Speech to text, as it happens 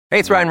Hey,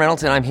 it's Ryan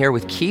Reynolds, and I'm here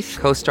with Keith,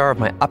 co-star of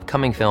my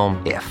upcoming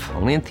film, If,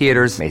 only in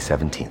theaters May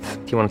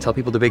 17th. Do you want to tell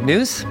people the big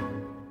news?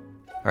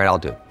 All right, I'll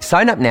do it.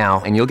 Sign up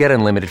now and you'll get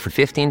unlimited for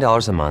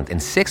 $15 a month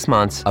and 6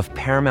 months of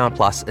Paramount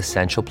Plus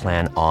Essential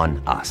Plan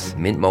on us.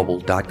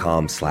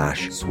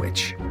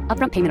 MintMobile.com/switch.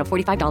 Upfront payment of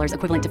 $45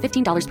 equivalent to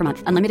 $15 per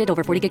month. Unlimited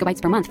over 40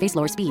 gigabytes per month. Face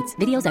lower speeds.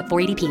 Videos at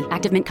 480p.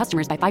 Active Mint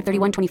customers by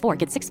 531.24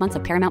 get 6 months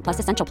of Paramount Plus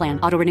Essential Plan.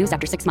 Auto renews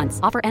after 6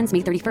 months. Offer ends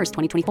May 31st,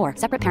 2024.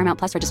 Separate Paramount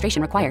Plus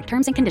registration required.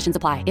 Terms and conditions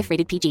apply if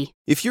rated PG.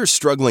 If you're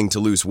struggling to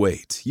lose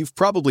weight, you've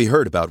probably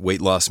heard about weight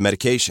loss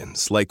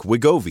medications like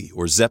Wegovy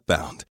or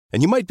Zepbound,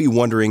 and you might be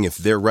wondering if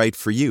they're right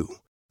for you.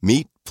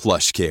 Meet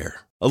PlushCare,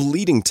 a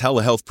leading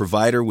telehealth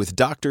provider with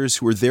doctors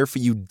who are there for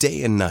you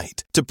day and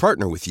night to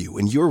partner with you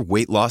in your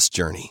weight loss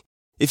journey.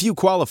 If you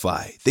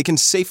qualify, they can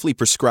safely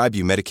prescribe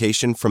you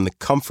medication from the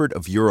comfort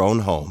of your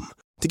own home.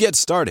 To get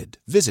started,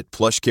 visit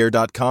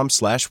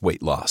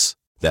plushcare.com/weightloss.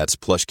 That's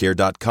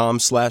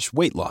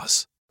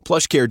plushcare.com/weightloss.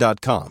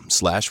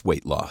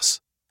 plushcare.com/weightloss.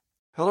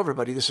 Hello,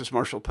 everybody. This is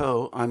Marshall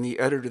Poe. I'm the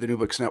editor of the New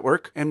Books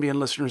Network. NBN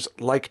listeners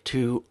like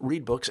to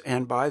read books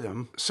and buy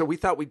them. So we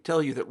thought we'd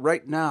tell you that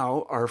right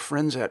now, our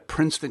friends at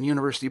Princeton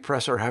University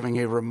Press are having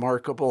a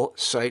remarkable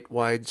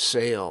site-wide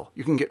sale.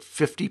 You can get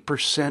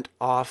 50%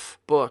 off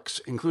books,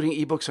 including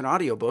ebooks and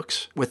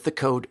audiobooks, with the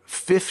code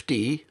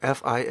 50,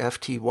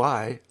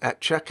 F-I-F-T-Y,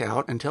 at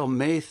checkout until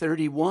May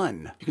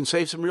 31. You can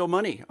save some real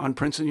money on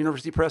Princeton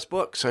University Press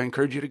books. I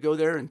encourage you to go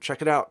there and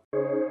check it out.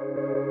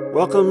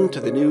 Welcome to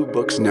the New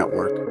Books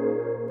Network.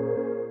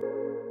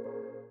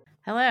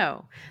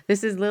 Hello,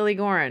 this is Lily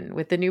Gorin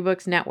with the New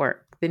Books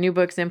Network, the New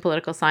Books in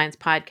Political Science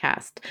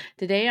podcast.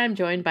 Today I'm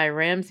joined by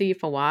Ramzy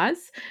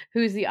Fawaz,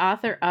 who's the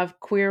author of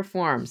Queer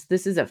Forms.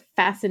 This is a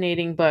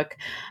fascinating book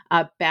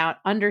about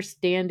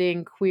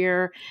understanding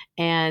queer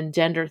and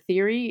gender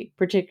theory,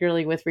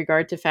 particularly with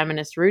regard to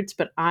feminist roots,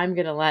 but I'm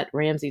going to let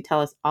Ramzy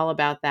tell us all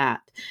about that.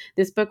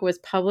 This book was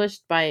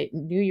published by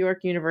New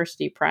York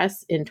University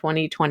Press in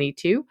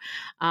 2022,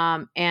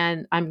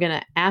 and I'm going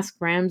to ask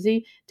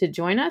Ramzy to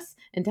join us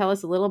and tell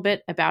us a little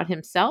bit about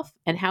himself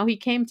and how he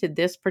came to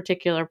this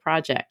particular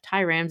project.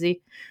 Hi,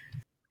 Ramzy.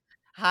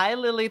 Hi,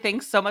 Lily.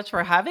 Thanks so much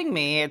for having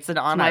me. It's an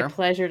honor. It's my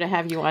pleasure to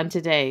have you on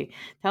today.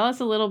 Tell us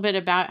a little bit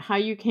about how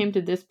you came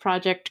to this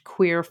project,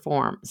 Queer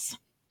Forms.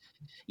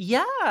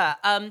 Yeah.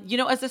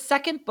 As a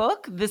second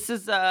book, this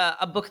is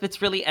a book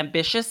that's really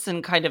ambitious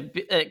and kind of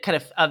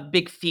a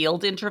big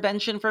field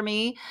intervention for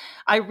me.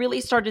 I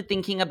really started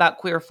thinking about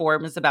queer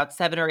forms about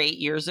 7 or 8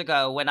 years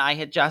ago when I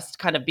had just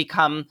kind of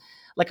become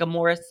like a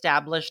more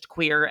established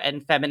queer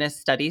and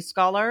feminist studies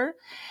scholar.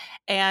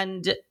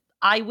 And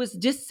I was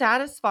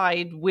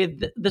dissatisfied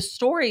with the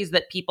stories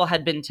that people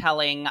had been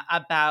telling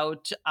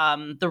about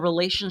the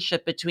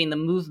relationship between the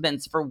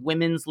movements for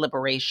women's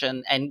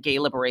liberation and gay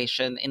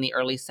liberation in the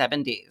early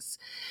 70s.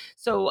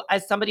 So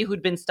as somebody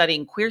who'd been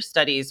studying queer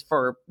studies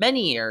for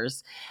many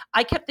years,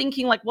 I kept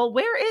thinking like, well,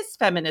 where is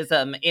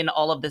feminism in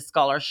all of this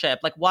scholarship?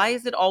 Like, why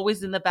is it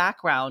always in the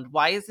background?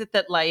 Why is it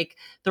that like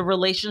the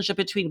relationship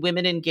between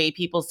women and gay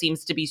people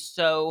seems to be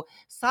so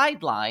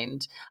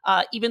sidelined,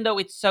 even though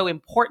it's so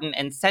important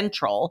and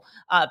central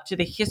to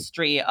the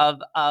history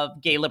of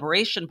gay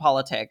liberation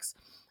politics?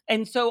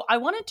 And so I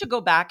wanted to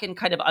go back and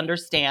kind of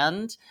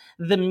understand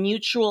the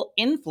mutual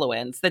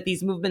influence that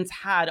these movements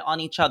had on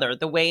each other,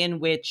 the way in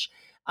which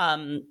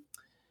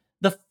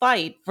the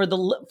fight for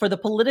the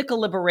political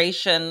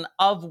liberation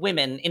of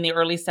women in the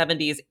early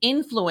 70s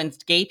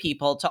influenced gay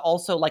people to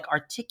also like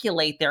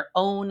articulate their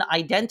own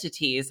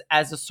identities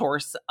as a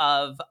source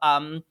of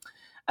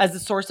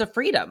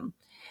freedom.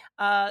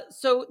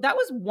 So that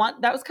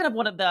was kind of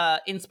one of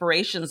the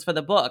inspirations for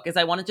the book, is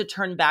I wanted to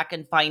turn back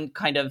and find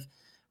kind of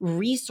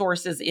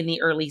resources in the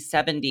early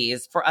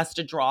 70s for us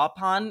to draw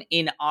upon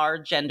in our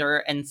gender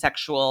and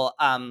sexual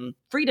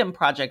freedom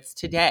projects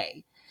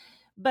today.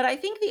 But I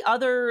think the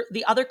other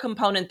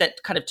component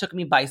that kind of took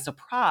me by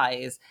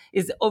surprise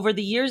is over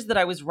the years that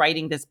I was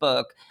writing this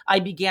book, I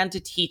began to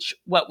teach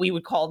what we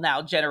would call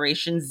now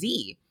Generation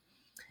Z.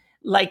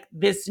 Like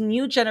this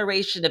new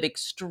generation of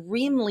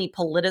extremely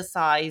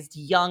politicized,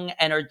 young,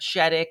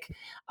 energetic,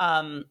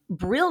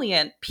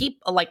 brilliant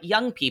people, like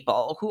young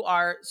people who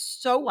are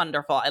so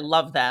wonderful. I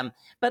love them,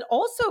 but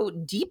also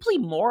deeply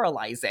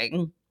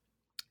moralizing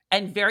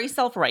and very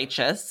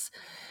self-righteous,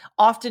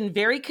 often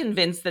very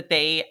convinced that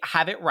they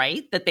have it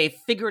right, that they've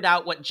figured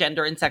out what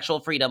gender and sexual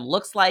freedom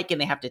looks like,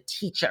 and they have to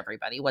teach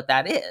everybody what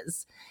that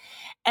is.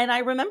 And I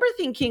remember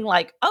thinking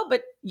like, oh,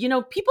 but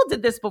people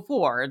did this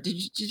before.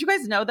 Did you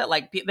guys know that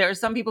like there are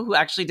some people who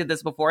actually did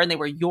this before and they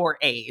were your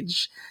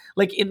age,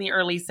 like in the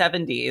early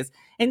 70s.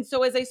 And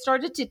so as I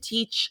started to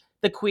teach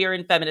the queer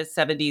and feminist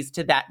 70s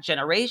to that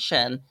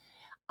generation,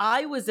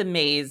 I was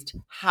amazed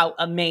how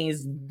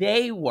amazed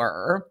they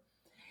were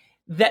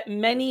that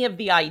many of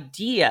the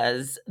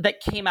ideas that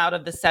came out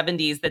of the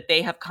 70s that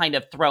they have kind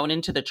of thrown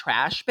into the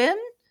trash bin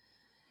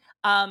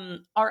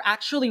are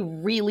actually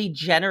really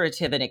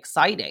generative and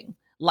exciting,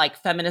 like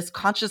feminist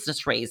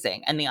consciousness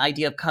raising and the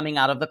idea of coming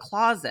out of the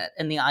closet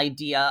and the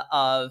idea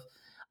of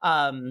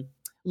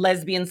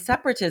lesbian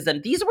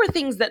separatism. These were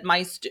things that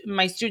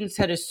my students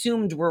had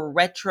assumed were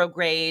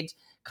retrograde,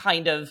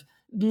 kind of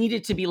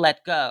needed to be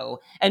let go.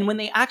 And when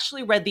they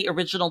actually read the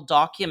original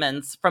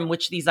documents from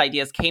which these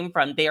ideas came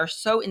from, they are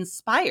so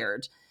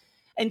inspired.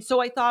 And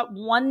so I thought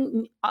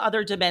one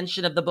other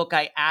dimension of the book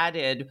I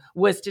added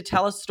was to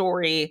tell a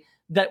story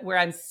that where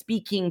I'm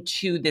speaking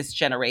to this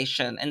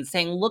generation and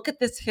saying, look at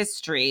this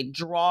history,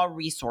 draw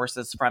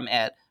resources from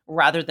it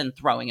rather than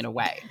throwing it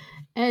away.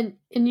 And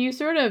you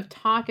sort of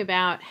talk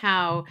about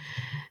how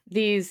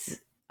these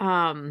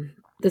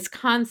this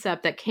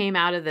concept that came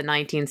out of the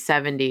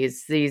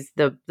 1970s,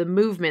 the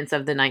movements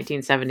of the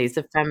 1970s,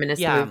 the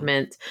feminist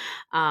movement,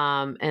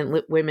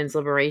 and women's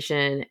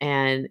liberation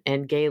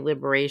and gay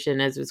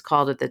liberation, as it was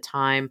called at the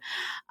time.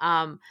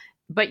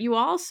 But you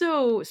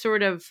also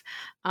sort of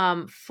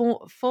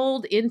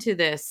fold into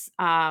this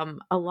a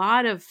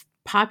lot of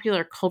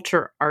popular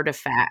culture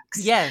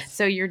artifacts. Yes.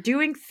 So you're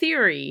doing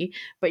theory,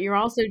 but you're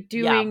also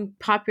doing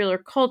popular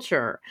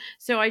culture.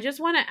 So I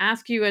just want to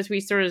ask you, as we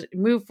sort of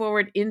move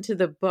forward into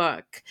the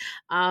book,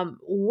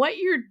 what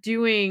you're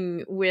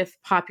doing with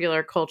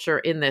popular culture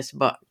in this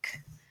book.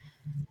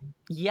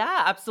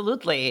 Yeah,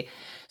 absolutely.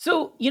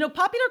 So,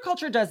 popular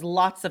culture does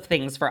lots of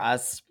things for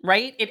us,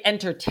 right? It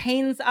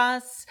entertains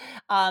us.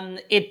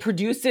 It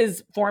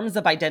produces forms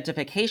of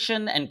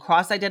identification and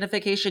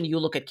cross-identification. You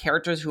look at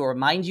characters who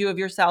remind you of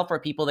yourself or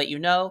people that you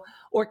know,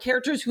 or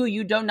characters who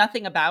you know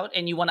nothing about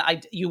and you want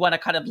to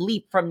kind of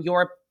leap from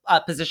your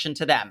position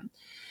to them.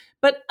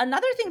 But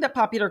another thing that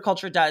popular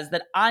culture does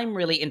that I'm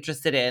really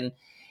interested in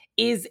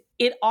is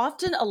it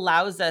often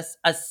allows us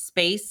a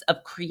space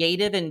of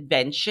creative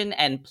invention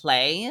and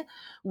play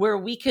where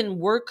we can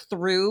work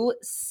through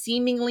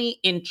seemingly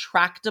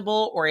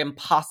intractable or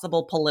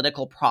impossible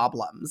political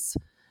problems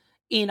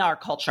in our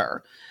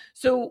culture.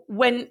 So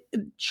when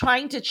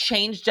trying to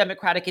change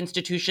democratic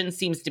institutions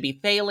seems to be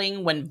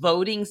failing, when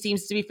voting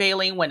seems to be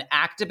failing, when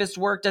activist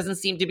work doesn't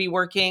seem to be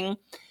working,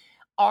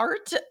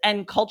 art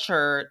and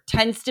culture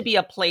tends to be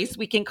a place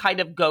we can kind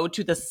of go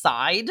to the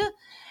side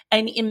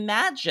and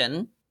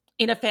imagine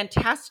in a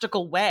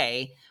fantastical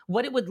way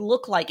what it would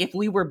look like if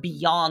we were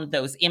beyond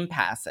those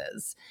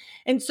impasses.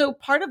 And so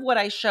part of what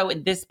I show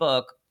in this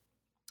book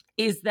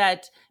is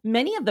that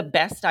many of the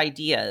best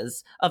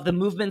ideas of the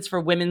movements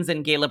for women's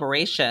and gay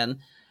liberation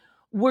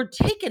were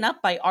taken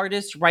up by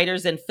artists,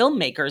 writers, and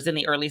filmmakers in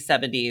the early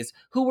 70s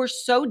who were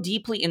so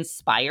deeply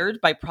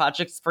inspired by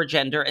projects for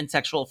gender and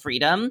sexual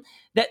freedom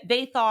that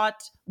they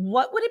thought,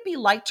 what would it be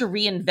like to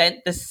reinvent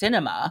the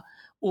cinema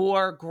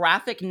or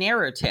graphic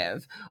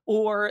narrative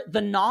or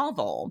the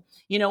novel,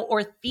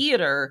 or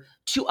theater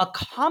to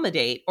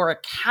accommodate or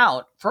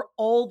account for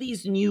all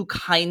these new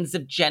kinds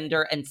of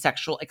gender and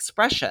sexual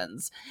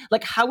expressions?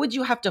 Like, how would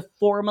you have to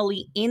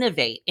formally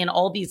innovate in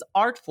all these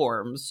art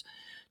forms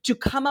to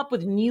come up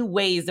with new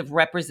ways of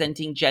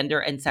representing gender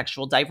and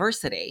sexual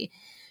diversity?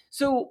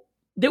 So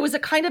there was a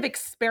kind of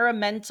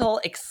experimental,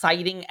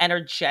 exciting,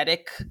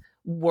 energetic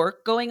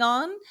work going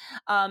on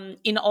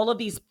in all of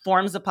these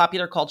forms of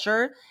popular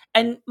culture.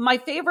 And my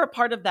favorite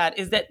part of that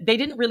is that they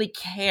didn't really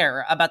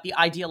care about the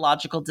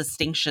ideological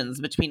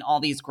distinctions between all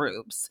these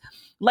groups.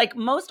 Like,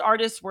 most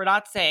artists were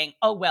not saying,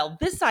 oh, well,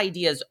 this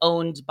idea is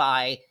owned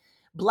by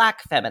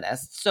Black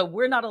feminists, so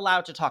we're not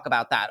allowed to talk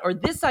about that. Or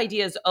this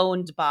idea is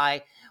owned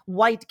by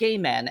white gay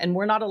men, and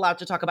we're not allowed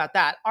to talk about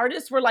that.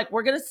 Artists were like,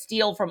 we're going to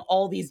steal from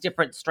all these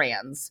different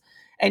strands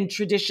and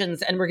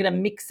traditions, and we're going to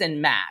mix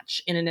and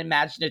match in an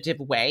imaginative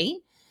way.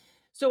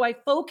 So I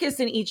focus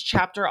in each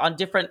chapter on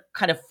different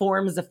kind of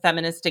forms of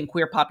feminist and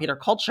queer popular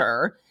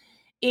culture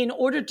in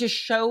order to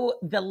show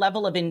the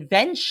level of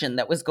invention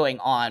that was going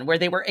on, where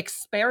they were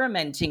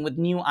experimenting with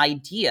new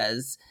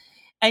ideas,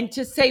 and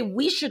to say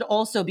we should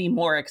also be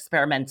more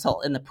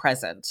experimental in the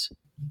present.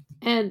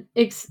 And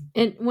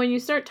when you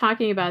start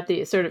talking about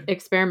the sort of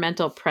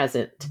experimental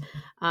present,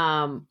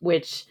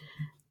 which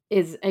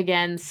is,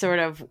 again, sort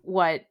of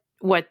what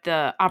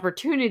the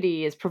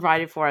opportunity is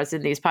provided for us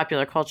in these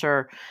popular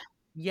culture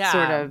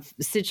sort of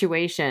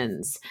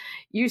situations,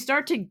 you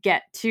start to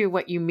get to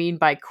what you mean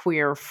by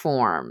queer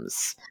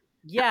forms.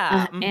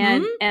 Yeah.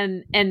 And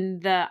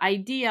the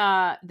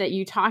idea that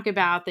you talk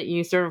about, that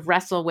you sort of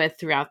wrestle with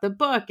throughout the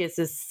book, is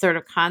this sort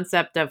of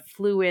concept of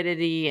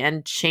fluidity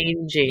and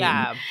changing.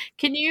 Yeah.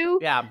 Can you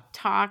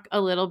talk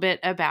a little bit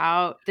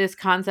about this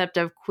concept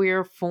of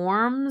queer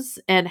forms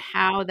and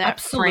how that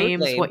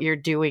frames what you're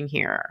doing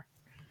here?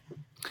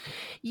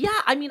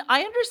 Yeah, I mean,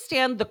 I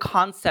understand the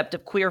concept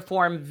of queer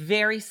form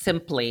very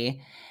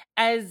simply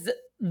as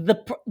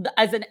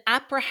an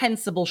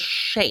apprehensible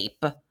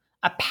shape,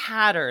 a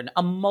pattern,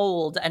 a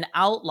mold, an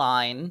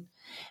outline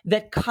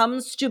that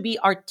comes to be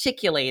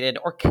articulated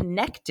or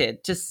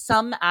connected to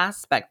some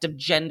aspect of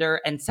gender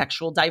and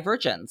sexual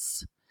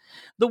divergence.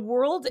 The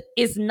world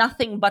is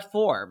nothing but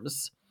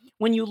forms.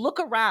 When you look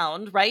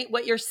around, right,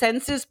 what your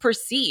senses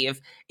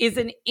perceive is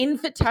an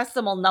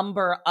infinitesimal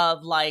number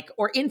of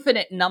or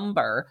infinite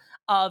number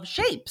of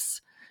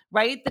shapes,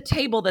 right? The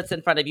table that's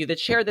in front of you, the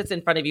chair that's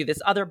in front of you,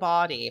 this other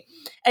body.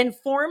 And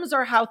forms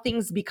are how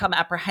things become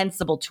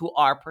apprehensible to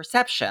our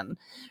perception,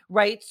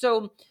 right?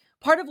 So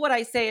part of what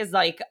I say is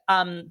like,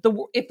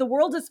 if the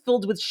world is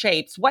filled with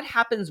shapes, what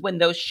happens when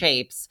those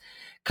shapes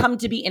come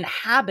to be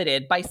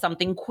inhabited by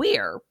something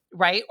queer,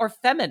 right? Or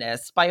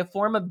feminist, by a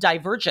form of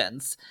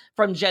divergence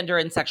from gender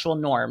and sexual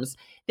norms?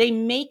 They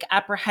make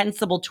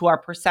apprehensible to our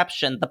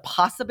perception the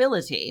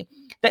possibility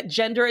that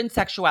gender and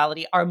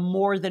sexuality are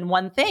more than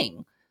one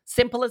thing.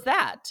 Simple as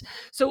that.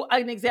 So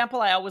an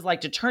example I always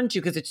like to turn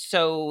to, because it's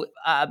so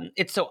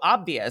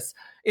obvious,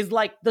 is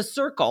like the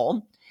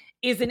circle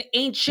is an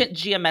ancient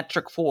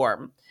geometric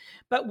form.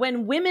 But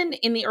when women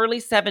in the early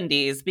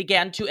 70s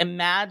began to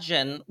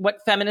imagine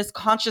what feminist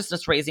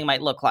consciousness raising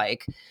might look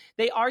like,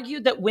 they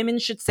argued that women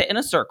should sit in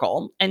a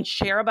circle and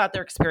share about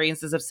their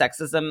experiences of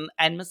sexism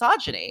and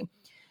misogyny.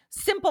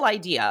 Simple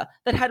idea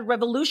that had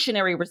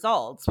revolutionary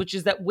results, which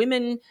is that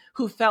women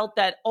who felt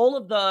that all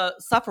of the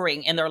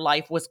suffering in their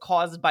life was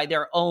caused by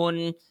their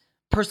own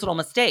personal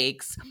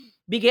mistakes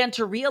began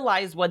to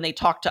realize when they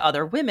talked to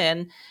other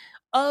women,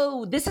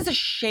 oh, this is a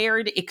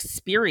shared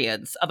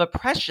experience of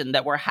oppression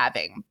that we're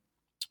having.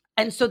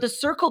 And so the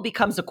circle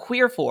becomes a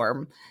queer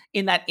form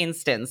in that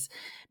instance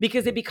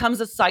because it becomes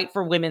a site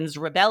for women's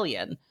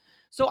rebellion.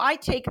 So I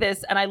take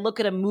this and I look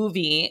at a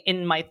movie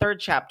in my third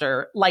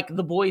chapter, like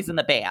The Boys in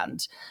the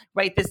Band,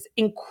 right? This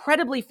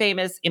incredibly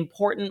famous,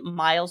 important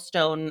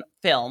milestone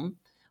film,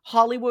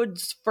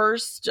 Hollywood's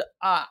first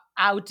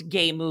out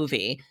gay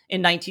movie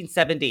in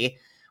 1970,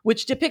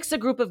 which depicts a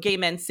group of gay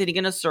men sitting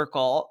in a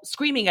circle,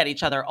 screaming at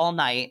each other all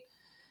night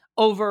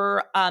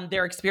over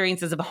their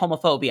experiences of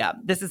homophobia.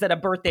 This is at a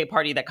birthday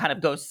party that kind of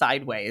goes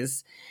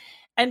sideways.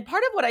 And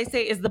part of what I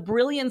say is the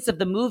brilliance of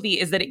the movie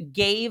is that it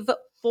gave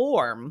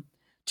form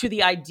to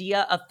the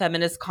idea of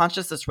feminist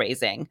consciousness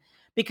raising,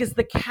 because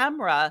the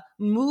camera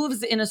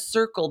moves in a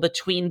circle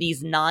between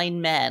these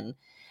 9 men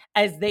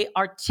as they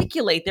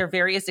articulate their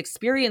various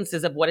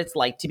experiences of what it's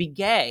like to be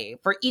gay,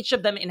 for each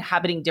of them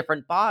inhabiting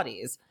different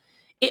bodies.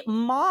 It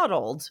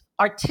modeled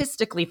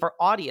artistically for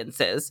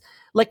audiences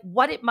like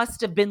what it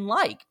must have been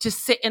like to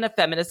sit in a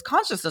feminist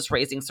consciousness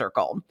raising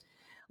circle.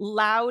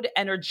 Loud,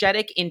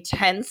 energetic,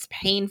 intense,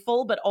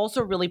 painful, but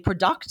also really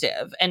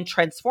productive and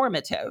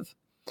transformative.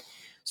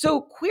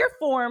 So queer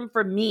form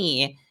for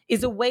me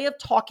is a way of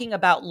talking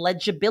about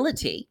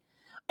legibility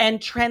and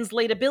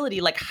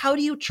translatability. Like, how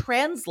do you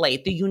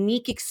translate the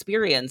unique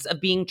experience of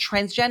being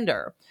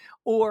transgender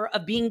or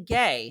of being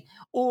gay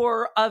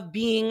or of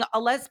being a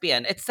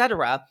lesbian,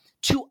 etc.,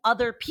 to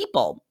other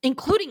people,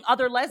 including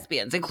other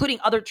lesbians, including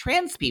other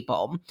trans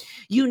people?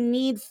 You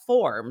need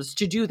forms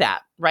to do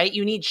that, right?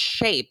 You need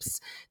shapes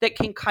that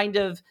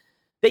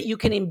you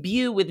can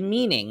imbue with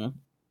meaning.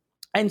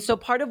 And so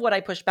part of what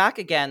I push back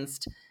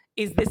against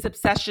is this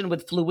obsession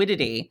with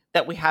fluidity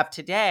that we have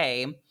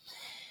today,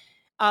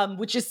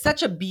 which is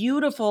such a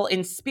beautiful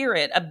in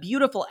spirit, a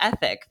beautiful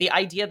ethic, the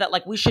idea that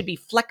like we should be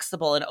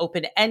flexible and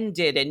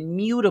open-ended and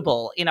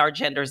mutable in our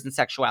genders and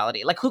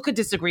sexuality. Like, who could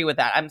disagree with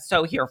that? I'm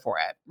so here for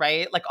it,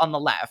 right? Like on the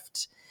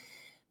left.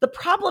 The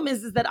problem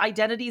is that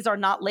identities are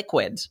not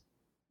liquid.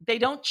 They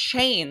don't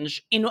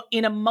change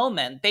in a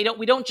moment.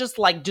 We don't just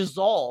like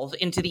dissolve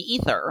into the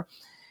ether.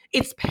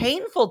 It's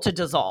painful to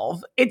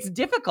dissolve. It's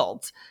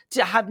difficult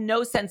to have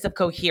no sense of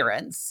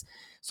coherence.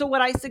 So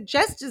what I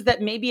suggest is that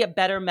maybe a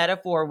better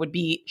metaphor would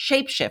be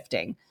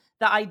shape-shifting,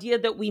 the idea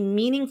that we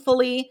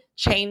meaningfully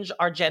change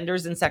our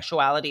genders and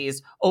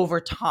sexualities over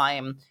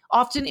time,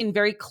 often in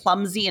very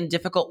clumsy and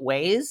difficult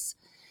ways,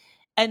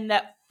 and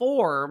that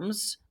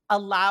forms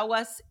allow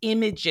us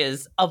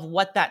images of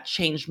what that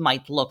change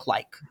might look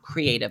like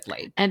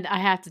creatively. And I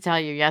have to tell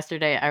you,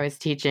 yesterday I was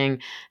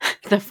teaching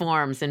the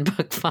forms in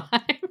book 5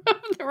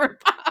 of the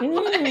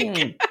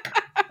Republic.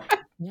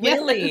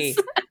 Really? Yes.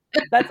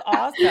 That's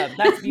awesome.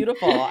 That's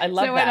beautiful. I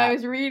love that. So when I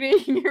was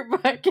reading your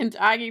book and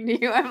talking to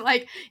you, I'm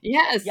like,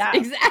 yes.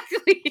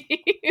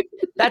 Exactly.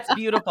 That's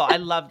beautiful. I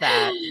love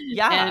that.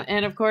 Yeah.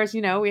 And of course,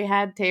 we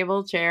had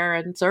table, chair,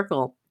 and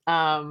circle.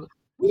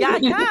 Yeah.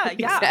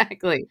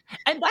 Exactly.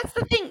 And that's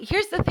the thing.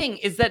 Here's the thing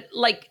is that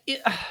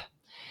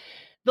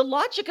the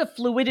logic of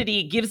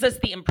fluidity gives us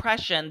the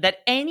impression that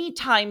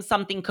anytime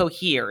something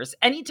coheres,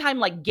 anytime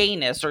like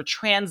gayness or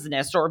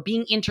transness or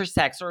being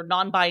intersex or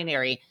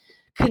non-binary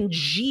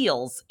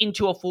congeals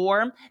into a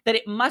form, that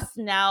it must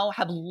now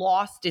have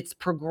lost its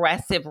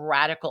progressive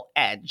radical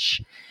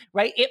edge,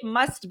 right? It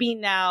must be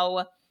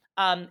now,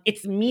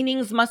 its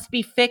meanings must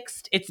be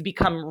fixed. It's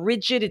become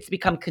rigid. It's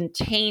become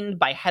contained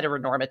by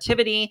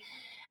heteronormativity.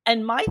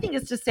 And my thing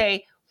is to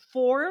say,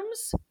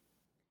 forms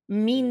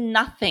mean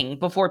nothing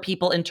before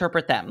people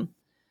interpret them.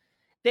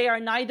 They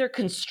are neither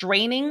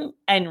constraining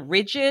and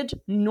rigid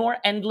nor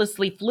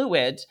endlessly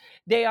fluid.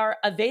 They are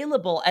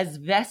available as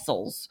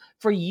vessels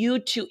for you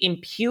to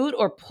impute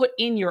or put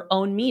in your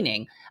own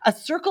meaning. A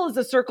circle is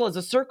a circle is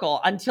a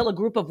circle until a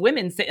group of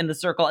women sit in the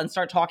circle and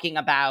start talking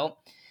about,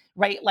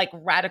 right, like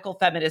radical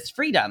feminist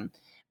freedom.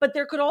 But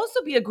there could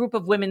also be a group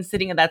of women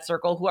sitting in that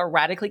circle who are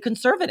radically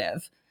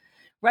conservative,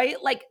 right?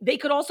 Like they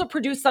could also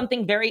produce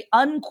something very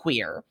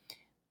unqueer.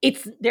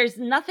 There's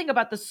nothing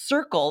about the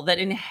circle that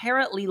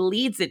inherently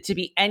leads it to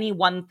be any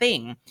one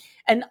thing.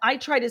 And I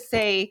try to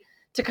say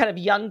to kind of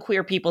young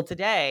queer people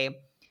today,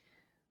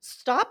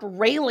 stop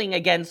railing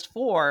against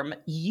form,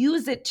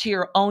 use it to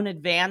your own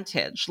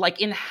advantage, like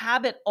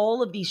inhabit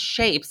all of these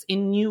shapes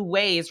in new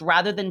ways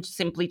rather than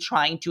simply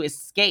trying to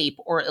escape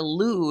or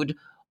elude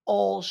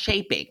all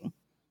shaping,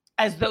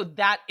 as though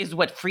that is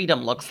what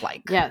freedom looks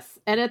like. Yes.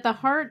 And at the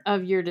heart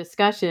of your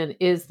discussion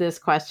is this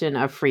question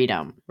of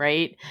freedom,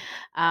 right?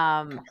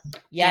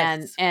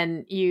 Yes.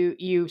 And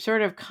you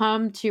sort of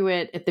come to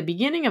it at the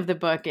beginning of the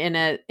book in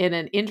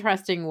an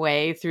interesting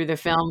way through the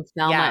film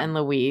Thelma and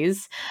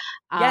Louise.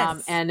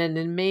 Yes. And an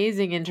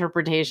amazing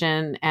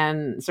interpretation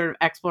and sort of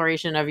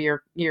exploration of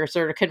your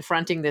sort of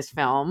confronting this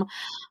film.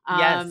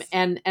 Yes.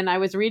 And I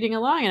was reading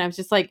along and I was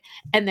just like,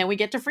 and then we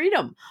get to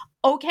freedom.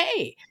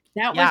 Okay.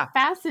 That was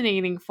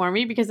fascinating for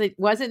me because it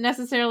wasn't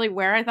necessarily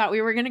where I thought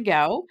we were going to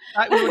go.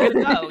 We were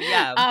going to go,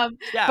 yeah.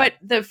 But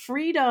the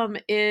freedom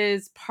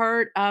is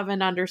part of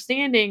an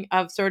understanding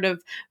of sort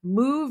of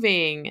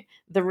moving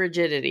the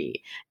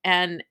rigidity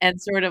and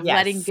sort of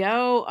letting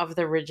go of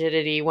the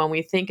rigidity when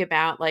we think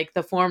about like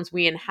the forms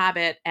we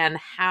inhabit and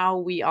how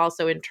we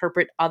also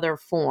interpret other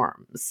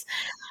forms.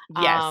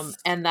 Yes.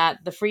 And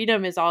that the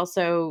freedom is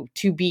also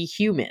to be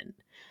human.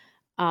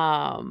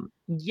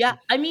 Yeah,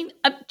 I mean,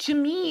 to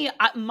me,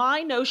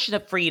 my notion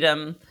of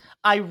freedom,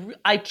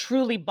 I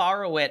truly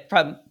borrow it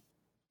from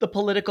the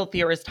political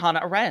theorist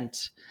Hannah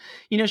Arendt.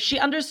 You know, she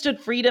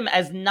understood freedom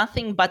as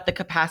nothing but the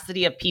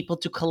capacity of people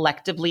to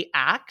collectively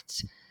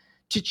act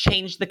to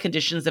change the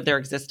conditions of their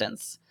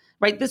existence,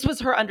 right? This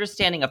was her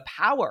understanding of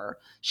power.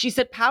 She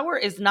said power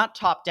is not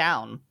top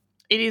down.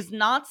 It is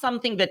not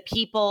something that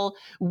people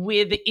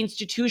with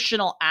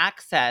institutional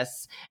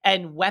access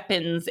and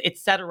weapons, et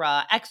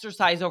cetera,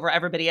 exercise over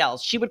everybody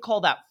else. She would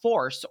call that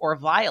force or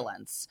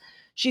violence.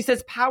 She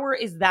says power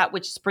is that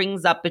which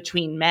springs up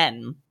between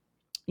men.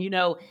 You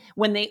know,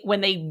 when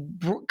they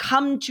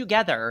come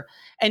together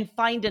and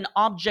find an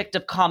object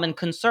of common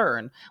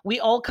concern, we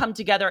all come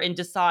together and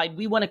decide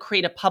we want to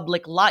create a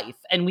public life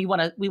and we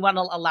want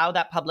to allow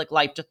that public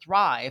life to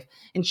thrive.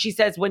 And she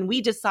says when we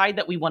decide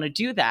that we want to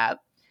do that,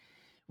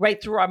 right,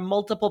 through our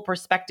multiple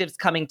perspectives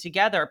coming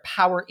together,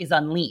 power is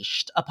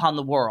unleashed upon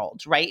the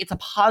world, right? It's a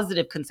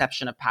positive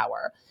conception of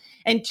power.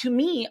 And to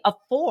me, a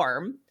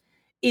form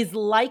is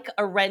like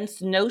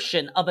Arendt's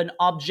notion of an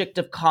object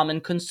of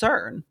common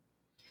concern.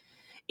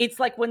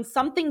 It's like when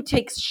something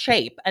takes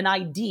shape, an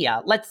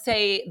idea, let's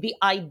say the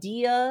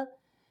idea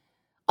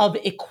of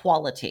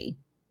equality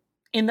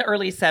in the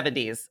early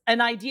 70s,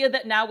 an idea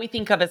that now we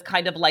think of as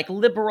kind of like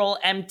liberal,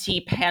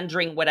 empty,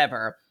 pandering,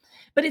 whatever.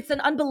 But it's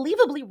an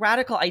unbelievably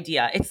radical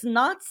idea. It's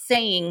not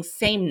saying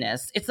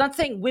sameness. It's not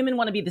saying women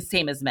want to be the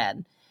same as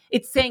men.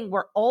 It's saying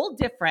we're all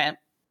different,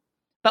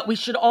 but we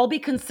should all be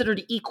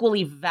considered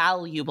equally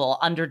valuable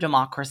under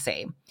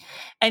democracy.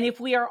 And if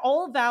we are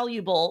all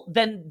valuable,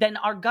 then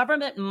our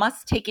government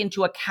must take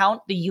into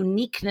account the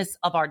uniqueness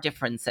of our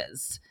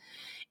differences.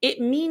 It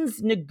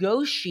means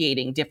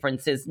negotiating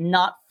differences,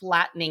 not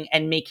flattening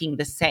and making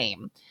the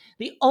same.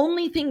 The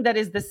only thing that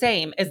is the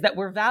same is that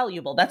we're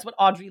valuable. That's what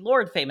Audre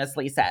Lorde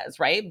famously says,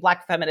 right?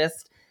 Black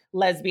feminist,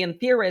 lesbian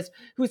theorist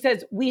who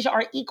says we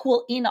are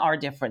equal in our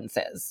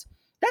differences.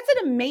 That's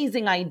an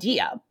amazing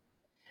idea.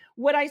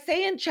 What I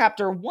say in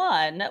chapter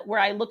 1, where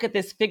I look at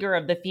this figure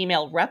of the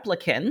female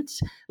replicant,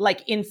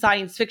 like in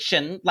science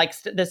fiction, like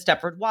the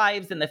Stepford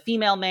Wives and the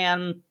female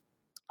man,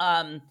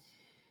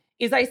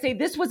 is I say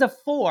this was a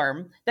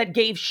form that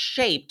gave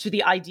shape to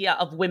the idea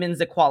of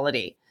women's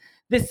equality.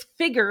 This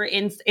figure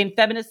in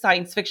feminist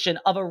science fiction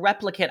of a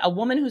replicant, a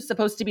woman who's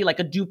supposed to be like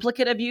a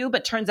duplicate of you,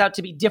 but turns out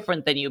to be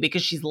different than you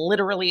because she's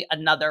literally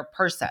another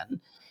person.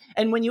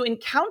 And when you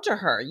encounter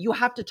her, you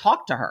have to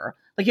talk to her,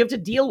 like you have to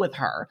deal with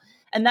her.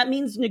 And that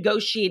means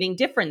negotiating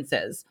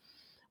differences.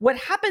 What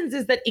happens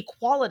is that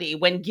equality,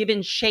 when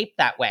given shape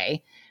that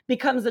way,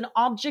 becomes an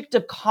object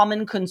of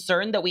common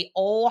concern that we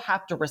all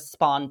have to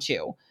respond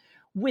to.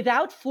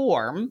 Without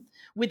form,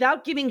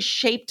 without giving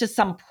shape to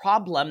some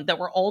problem that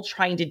we're all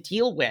trying to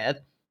deal with,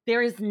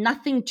 there is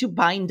nothing to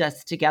bind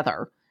us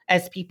together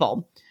as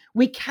people.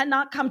 We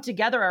cannot come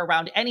together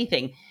around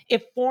anything.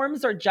 If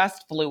forms are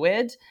just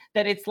fluid,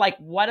 that it's like,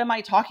 what am I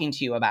talking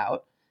to you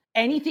about?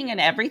 Anything and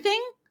everything?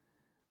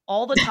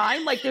 All the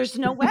time? Like, there's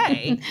no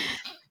way.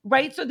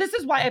 Right? So this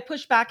is why I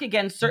push back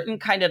against certain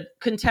kind of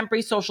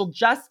contemporary social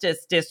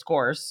justice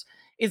discourse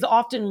is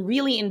often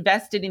really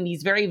invested in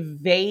these very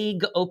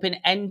vague,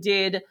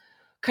 open-ended,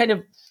 kind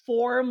of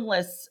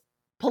formless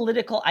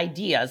political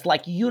ideas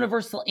like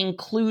universal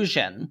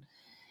inclusion.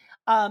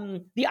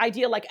 The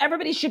idea like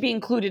everybody should be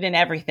included in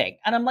everything.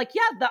 And I'm like,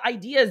 yeah, the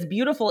idea is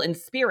beautiful in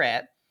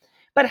spirit,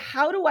 but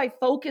how do I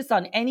focus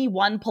on any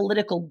one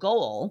political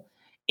goal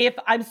if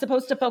I'm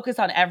supposed to focus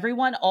on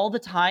everyone all the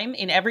time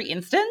in every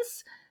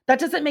instance? That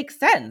doesn't make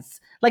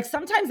sense. Like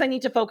sometimes I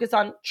need to focus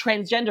on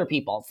transgender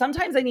people.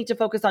 Sometimes I need to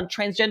focus on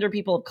transgender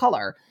people of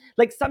color.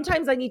 Like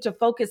sometimes I need to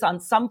focus on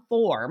some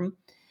form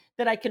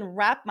that I can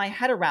wrap my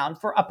head around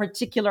for a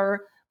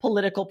particular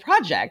political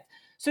project.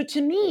 So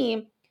to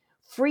me,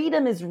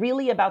 freedom is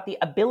really about the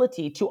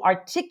ability to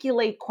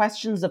articulate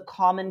questions of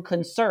common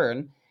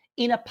concern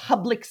in a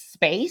public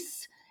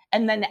space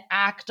and then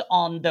act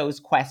on those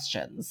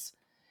questions.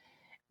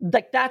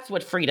 Like, that's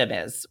what freedom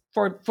is,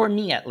 for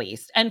me at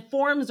least. And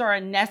forms are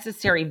a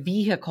necessary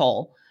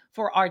vehicle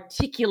for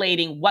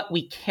articulating what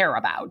we care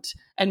about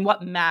and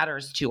what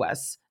matters to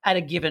us at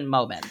a given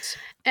moment.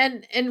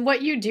 And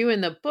what you do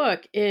in the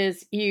book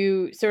is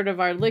you sort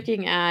of are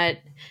looking at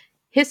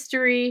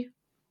history,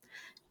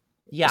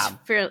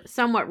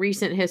 somewhat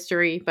recent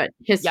history, but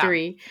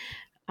history,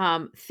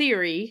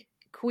 theory,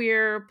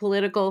 queer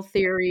political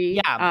theory,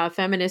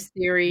 feminist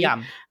theory,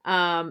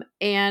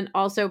 and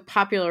also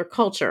popular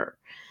culture.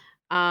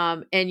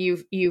 And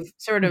you've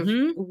sort of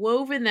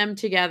woven them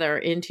together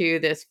into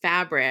this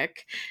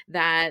fabric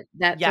that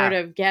sort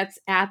of gets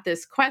at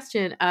this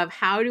question of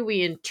how do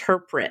we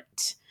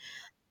interpret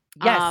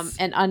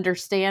and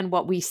understand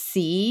what we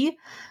see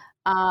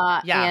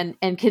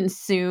and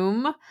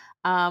consume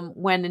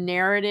when a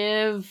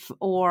narrative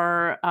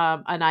or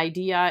an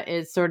idea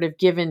is sort of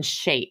given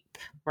shape,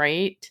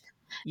 right?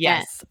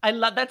 Yes. I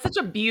love, that's such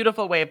a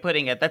beautiful way of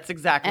putting it. That's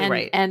exactly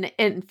right.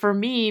 And for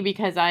me,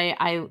 because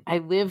I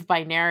live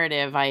by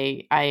narrative,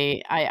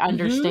 I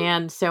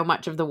understand so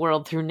much of the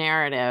world through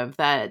narrative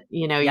that,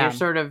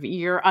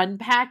 you're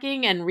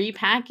unpacking and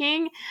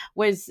repacking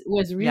was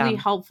really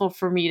helpful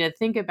for me to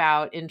think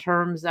about in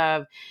terms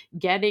of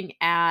getting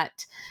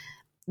at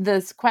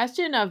this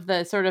question of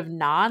the sort of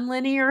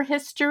nonlinear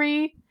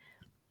history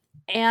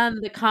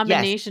and the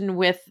combination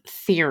with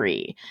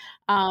theory.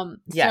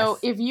 So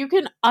if you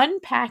can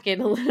unpack it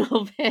a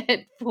little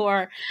bit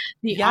for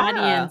the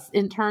audience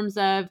in terms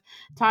of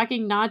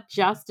talking not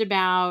just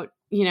about,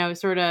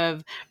 sort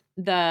of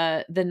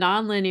the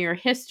nonlinear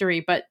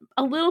history, but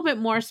a little bit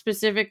more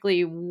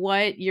specifically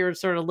what you're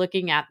sort of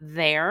looking at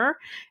there.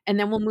 And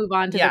then we'll move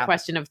on to the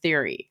question of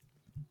theory.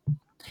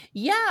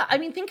 Yeah, I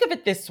mean, think of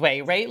it this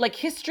way, right? Like,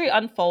 history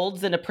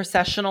unfolds in a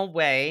processional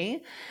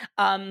way.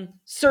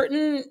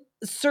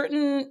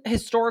 Certain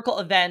historical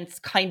events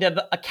kind of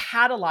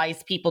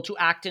catalyze people to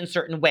act in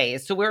certain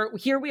ways. So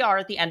we are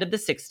at the end of the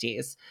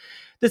 60s.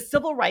 The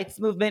civil rights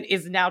movement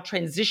is now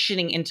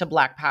transitioning into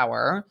Black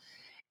power.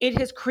 It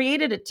has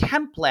created a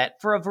template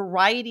for a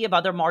variety of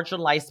other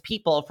marginalized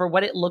people for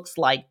what it looks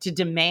like to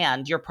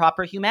demand your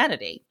proper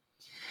humanity.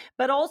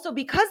 But also,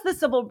 because the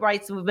civil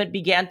rights movement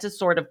began to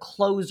sort of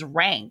close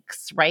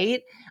ranks,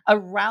 right,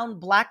 around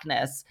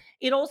Blackness,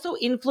 it also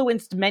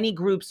influenced many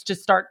groups to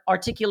start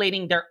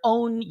articulating their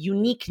own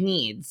unique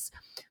needs.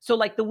 So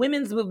like the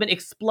women's movement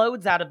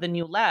explodes out of the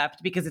New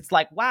Left because it's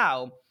like,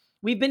 wow,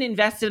 we've been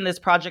invested in this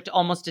project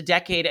almost a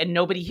decade and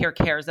nobody here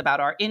cares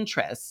about our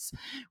interests,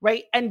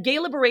 right? And gay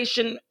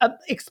liberation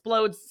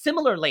explodes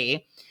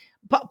similarly,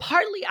 but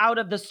partly out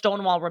of the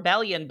Stonewall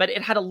Rebellion, but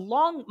it had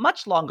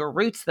much longer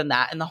roots than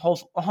that in the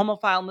whole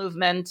homophile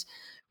movement,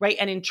 right?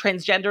 And in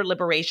transgender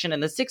liberation in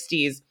the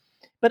 60s.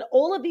 But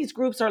all of these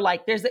groups are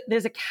like,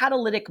 there's a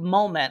catalytic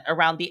moment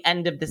around the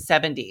end of the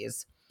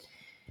 70s.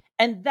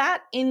 And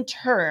that in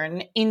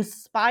turn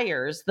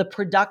inspires the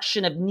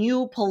production of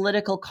new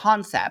political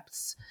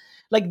concepts.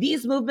 Like,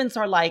 these movements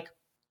are like,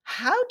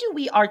 how do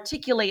we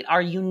articulate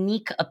our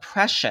unique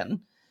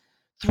oppression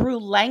through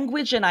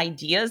language and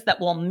ideas that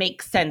will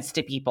make sense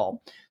to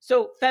people?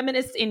 So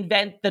feminists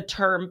invent the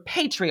term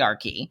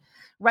patriarchy,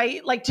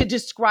 right? Like, to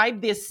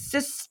describe this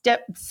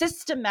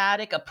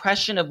systematic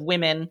oppression of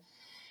women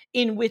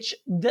in which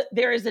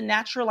there is a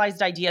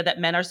naturalized idea that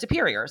men are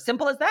superior.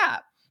 Simple as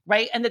that,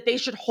 right? And that they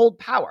should hold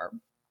power.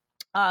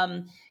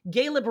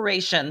 Gay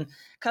liberation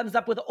comes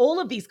up with all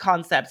of these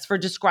concepts for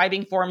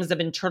describing forms of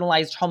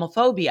internalized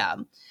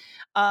homophobia.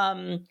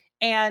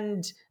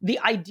 And the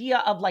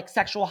idea of like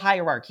sexual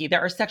hierarchy. There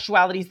are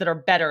sexualities that are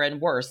better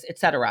and worse,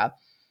 etc.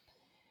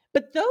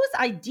 But those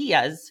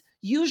ideas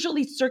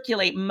usually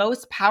circulate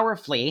most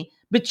powerfully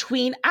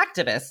between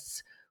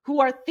activists who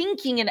are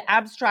thinking in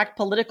abstract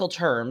political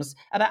terms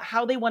about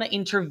how they want to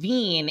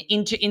intervene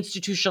into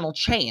institutional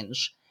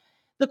change.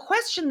 The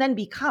question then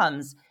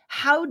becomes,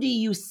 how do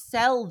you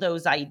sell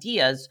those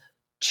ideas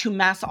to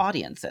mass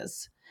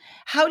audiences?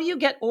 How do you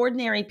get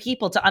ordinary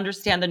people to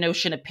understand the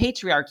notion of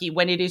patriarchy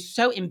when it is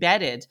so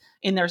embedded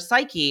in their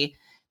psyche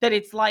that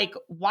it's like,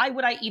 why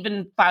would I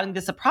even find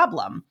this a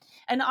problem?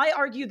 And I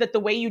argue that the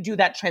way you do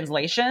that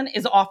translation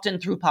is often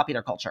through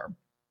popular culture.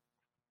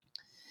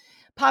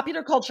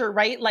 Popular culture,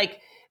 right?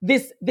 Like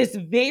this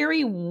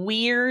very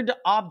weird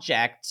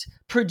object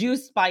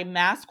produced by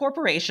mass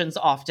corporations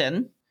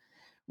often,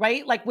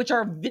 right? Like, which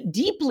are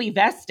deeply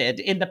vested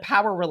in the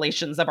power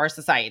relations of our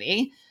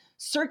society,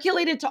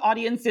 circulated to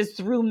audiences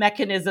through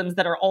mechanisms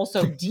that are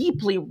also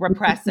deeply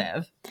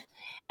repressive,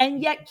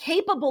 and yet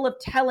capable of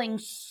telling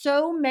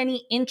so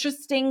many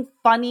interesting,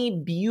 funny,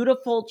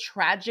 beautiful,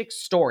 tragic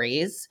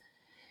stories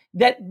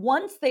that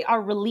once they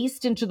are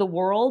released into the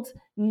world,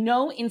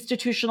 no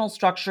institutional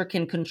structure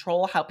can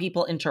control how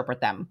people interpret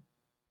them.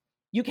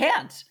 You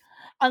can't.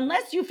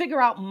 Unless you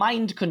figure out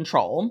mind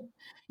control,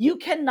 you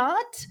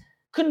cannot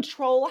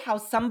control how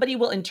somebody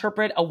will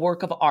interpret a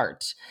work of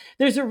art.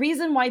 There's a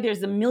reason why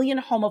there's a million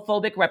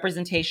homophobic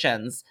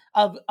representations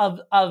of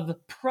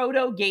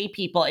proto-gay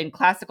people in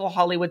classical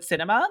Hollywood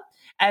cinema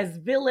as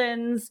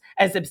villains,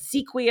 as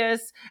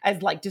obsequious,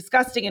 as like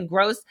disgusting and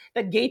gross,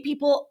 that gay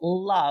people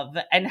love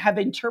and have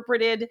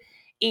interpreted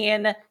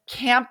in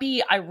campy,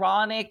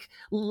 ironic,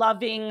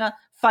 loving,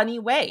 funny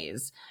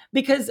ways.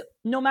 Because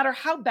no matter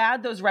how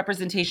bad those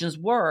representations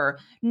were,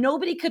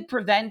 nobody could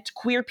prevent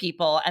queer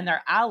people and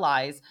their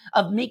allies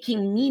of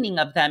making meaning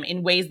of them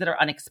in ways that are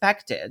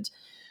unexpected.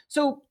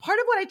 So part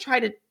of what I try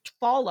to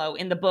follow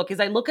in the book is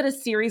I look at a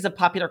series of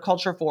popular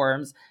culture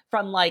forms,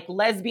 from like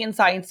lesbian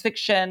science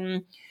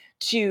fiction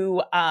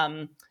to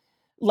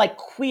like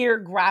queer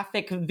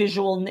graphic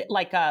visual,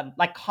 like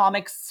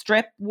comic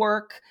strip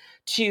work,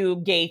 to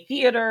gay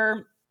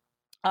theater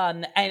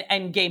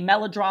and gay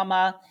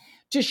melodrama,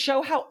 to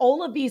show how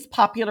all of these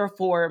popular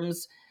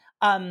forms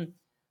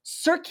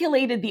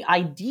circulated the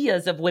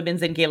ideas of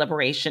women's and gay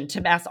liberation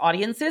to mass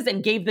audiences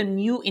and gave them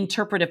new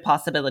interpretive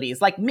possibilities,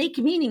 like make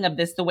meaning of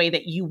this the way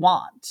that you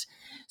want.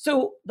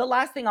 So the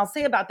last thing I'll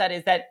say about that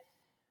is that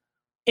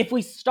if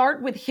we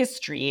start with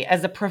history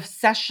as a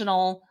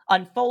processional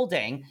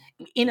unfolding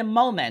in a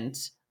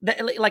moment,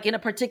 like in a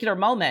particular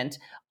moment,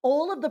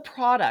 all of the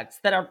products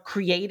that are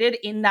created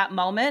in that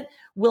moment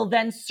will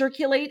then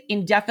circulate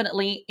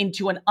indefinitely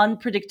into an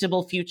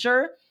unpredictable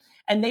future,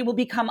 and they will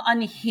become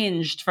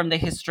unhinged from the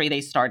history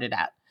they started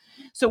at.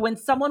 So when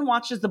someone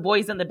watches The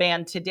Boys in the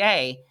Band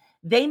today,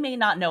 they may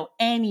not know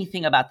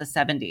anything about the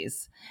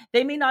 70s.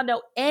 They may not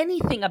know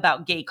anything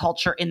about gay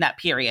culture in that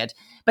period,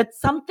 but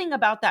something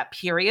about that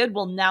period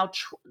will now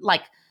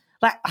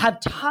have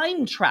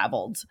time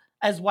traveled,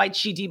 as White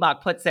Chi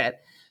Dimok puts it,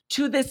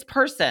 to this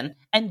person,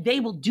 and they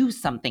will do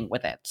something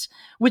with it,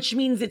 which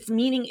means its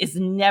meaning is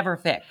never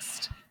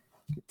fixed.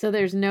 So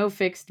there's no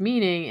fixed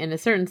meaning in a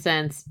certain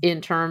sense in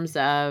terms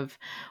of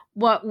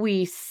what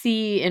we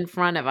see in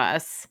front of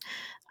us.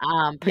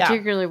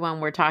 Particularly when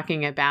we're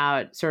talking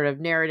about sort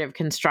of narrative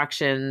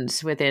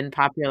constructions within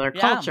popular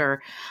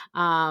culture,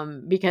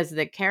 because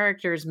the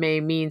characters may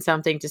mean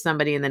something to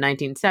somebody in the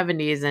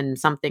 1970s and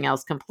something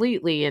else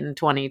completely in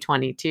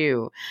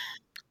 2022.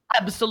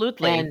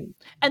 Absolutely.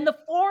 And the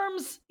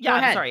forms,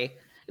 I'm sorry.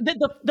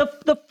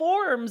 The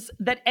forms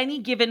that any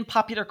given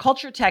popular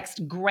culture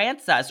text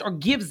grants us or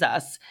gives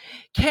us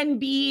can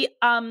be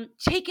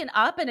taken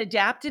up and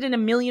adapted in a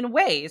million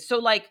ways. So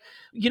like,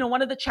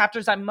 one of the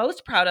chapters I'm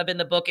most proud of in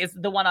the book is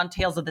the one on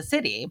Tales of the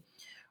City,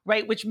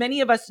 right? Which many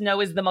of us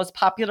know is the most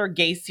popular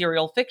gay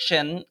serial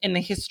fiction in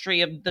the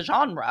history of the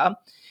genre.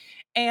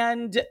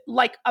 And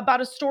like about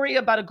a story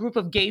about a group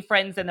of gay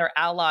friends and their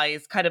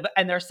allies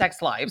and their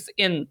sex lives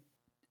in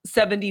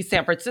 70s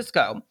San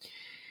Francisco.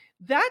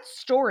 That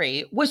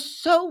story was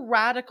so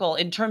radical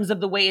in terms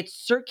of the way it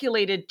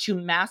circulated to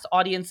mass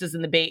audiences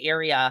in the Bay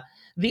Area.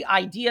 The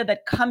idea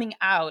that coming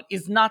out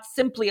is not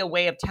simply a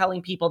way of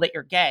telling people that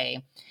you're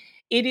gay.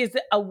 It is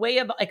a way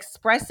of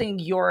expressing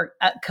your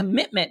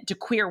commitment to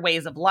queer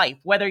ways of life,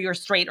 whether you're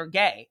straight or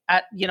gay.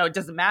 It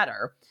doesn't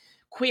matter.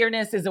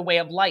 Queerness is a way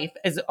of life,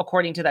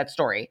 according to that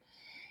story.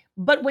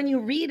 But when you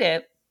read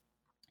it,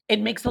 it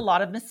makes a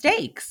lot of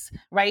mistakes,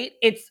 right?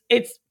 It's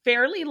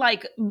fairly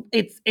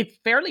it's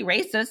fairly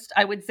racist,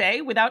 I would say,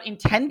 without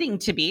intending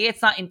to be.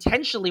 It's not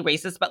intentionally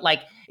racist, but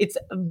like it's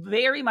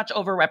very much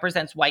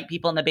overrepresents white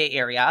people in the Bay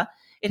Area.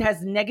 It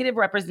has negative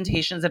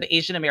representations of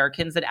Asian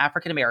Americans and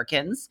African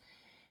Americans.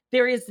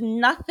 There is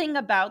nothing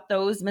about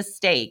those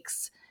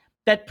mistakes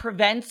that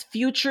prevents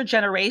future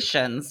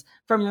generations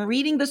from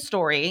reading the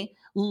story,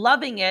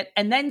 loving it,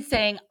 and then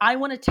saying, I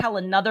want to tell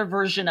another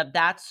version of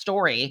that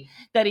story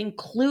that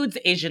includes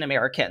Asian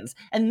Americans.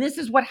 And this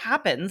is what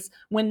happens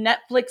when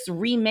Netflix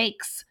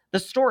remakes the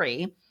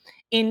story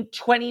in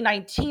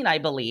 2019, I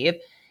believe.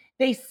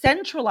 They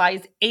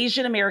centralize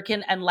Asian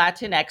American and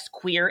Latinx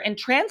queer and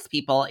trans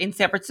people in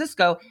San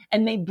Francisco,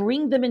 and they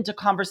bring them into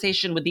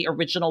conversation with the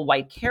original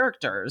white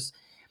characters.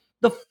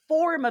 The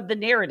form of the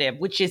narrative,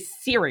 which is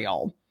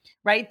serial,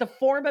 right? The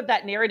form of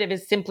that narrative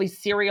is simply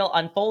serial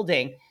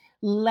unfolding,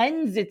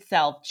 lends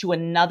itself to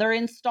another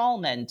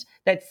installment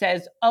that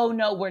says, oh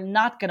no, we're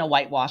not going to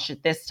whitewash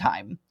it this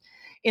time.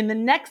 In the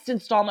next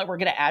installment, we're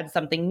going to add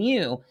something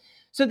new.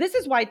 So this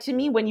is why, to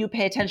me, when you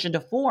pay attention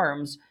to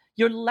forms,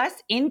 you're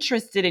less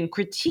interested in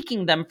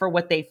critiquing them for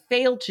what they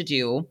failed to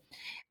do.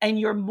 And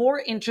you're more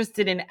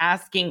interested in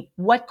asking,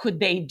 what could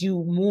they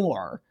do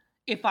more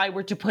if I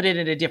were to put it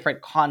in a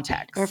different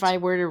context? Or if I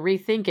were to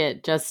rethink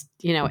it just,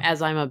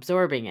 as I'm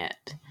absorbing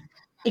it.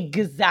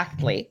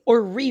 Exactly.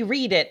 Or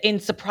reread it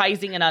in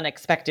surprising and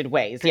unexpected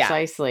ways.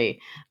 Precisely.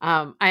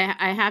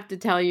 I have to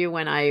tell you,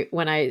 when I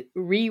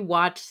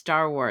rewatch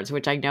Star Wars,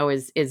 which I know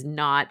is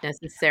not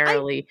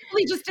necessarily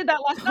we just did that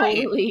last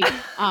totally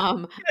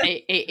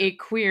night. a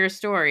queer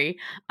story.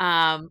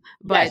 But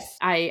yes.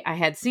 I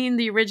had seen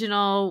the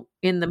original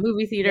in the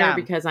movie theater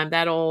because I'm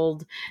that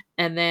old.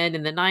 And then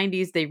in the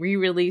 90s, they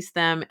re-released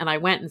them and I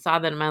went and saw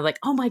them and I was like,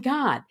 oh my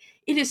God,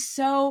 it is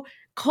so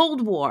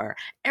Cold War.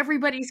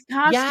 Everybody's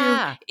costume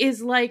Yeah.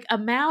 is like a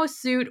Mao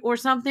suit or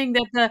something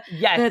that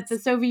Yes. the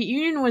Soviet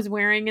Union was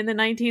wearing in the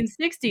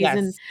 1960s.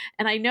 Yes.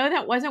 And I know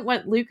that wasn't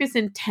what Lucas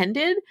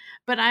intended,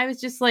 but I was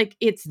just like,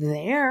 it's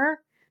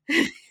there.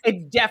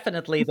 It's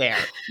definitely there.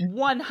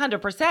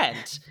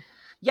 100%.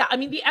 Yeah, I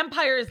mean, the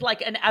empire is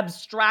like an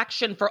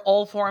abstraction for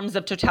all forms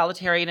of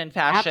totalitarian and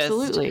fascist.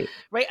 Absolutely.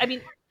 Right? I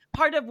mean,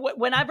 part of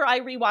whenever I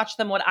rewatch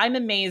them, what I'm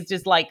amazed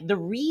is like the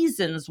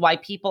reasons why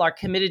people are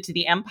committed to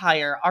the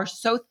empire are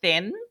so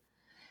thin.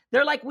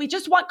 They're like, we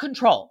just want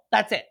control.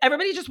 That's it.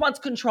 Everybody just wants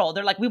control.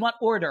 They're like, we want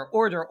order,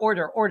 order,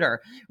 order,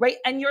 order. Right?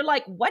 And you're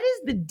like, what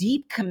is the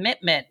deep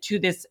commitment to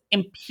this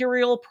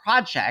imperial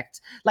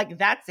project? Like,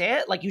 that's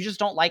it? Like, you just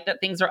don't like that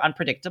things are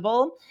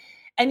unpredictable?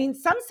 And in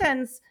some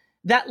sense,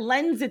 that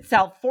lends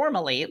itself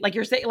formally, like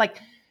you're saying,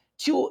 like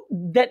to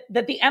that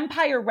the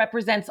empire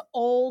represents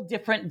all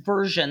different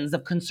versions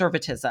of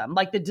conservatism,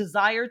 like the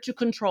desire to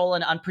control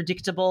an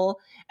unpredictable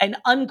and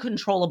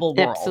uncontrollable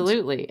world.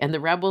 Absolutely. And the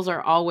rebels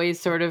are always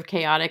sort of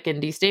chaotic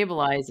and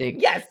destabilizing.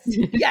 Yes,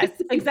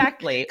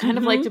 exactly. Kind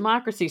of like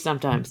democracy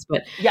sometimes,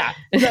 but yeah,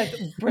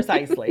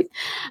 precisely.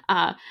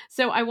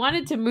 So I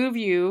wanted to move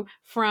you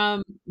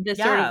from the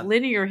sort of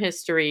linear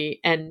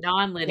history and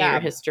non-linear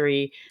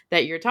history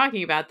that you're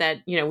talking about that,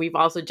 you know, we've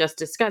also just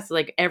discussed.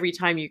 Like every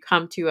time you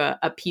come to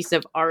a piece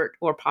of art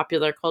or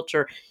popular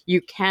culture,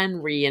 you can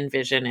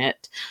re-envision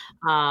it,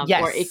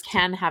 or it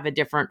can have a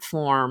different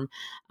form,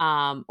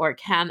 or it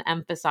can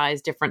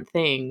emphasize different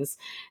things.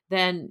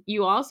 Then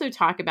you also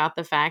talk about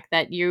the fact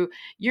that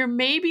you're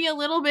maybe a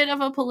little bit of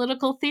a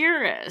political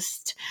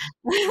theorist.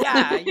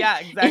 Yeah,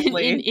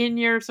 exactly. in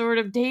your sort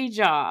of day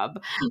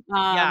job.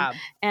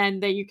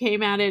 And that you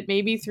came at it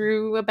maybe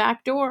through a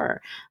back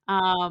door.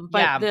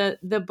 But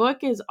the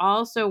book is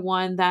also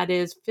one that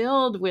is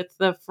filled with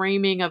the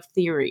framing of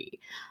theory.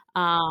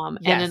 And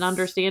an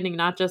understanding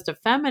not just of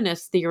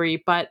feminist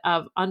theory, but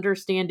of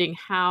understanding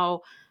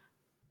how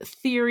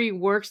theory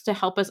works to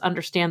help us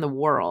understand the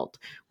world,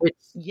 which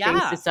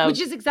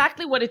is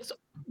exactly what it's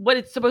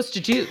supposed to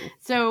do.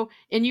 So,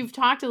 and you've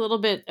talked a little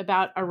bit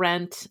about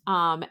Arendt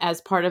as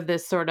part of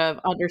this sort of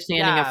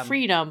understanding of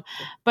freedom,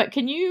 but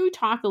can you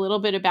talk a little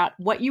bit about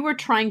what you were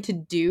trying to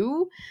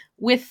do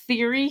with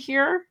theory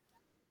here?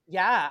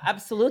 Yeah,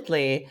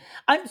 absolutely.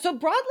 So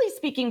broadly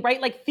speaking,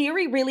 right, like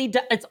theory really,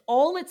 it's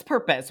all its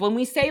purpose. When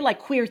we say like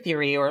queer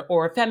theory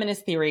or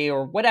feminist theory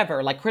or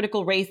whatever, like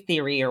critical race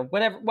theory or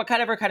whatever,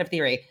 whatever kind of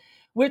theory,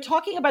 we're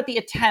talking about the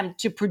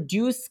attempt to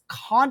produce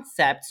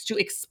concepts to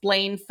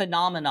explain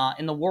phenomena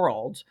in the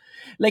world.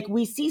 Like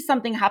we see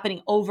something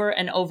happening over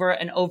and over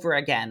and over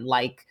again,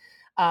 like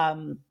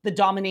the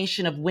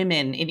domination of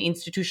women in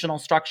institutional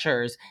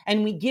structures.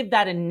 And we give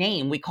that a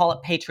name. We call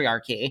it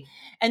patriarchy.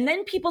 And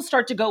then people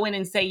start to go in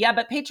and say, yeah,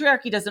 but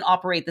patriarchy doesn't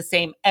operate the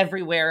same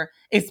everywhere,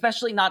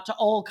 especially not to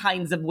all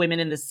kinds of women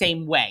in the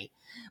same way.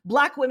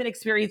 Black women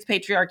experience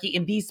patriarchy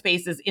in these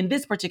spaces in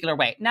this particular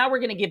way. Now we're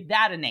going to give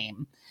that a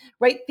name,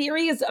 right?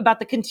 Theory is about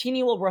the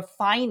continual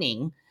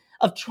refining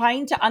of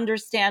trying to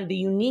understand the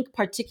unique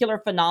particular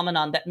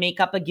phenomenon that make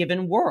up a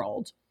given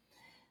world.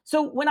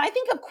 So when I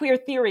think of queer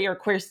theory or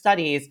queer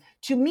studies,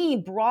 to me,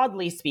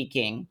 broadly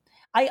speaking,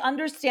 I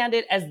understand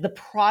it as the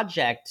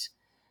project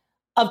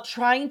of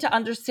trying to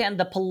understand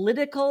the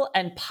political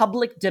and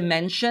public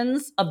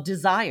dimensions of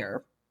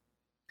desire.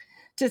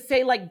 To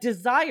say like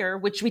desire,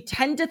 which we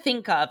tend to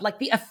think of like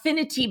the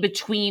affinity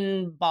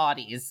between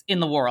bodies in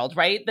the world,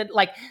 right? That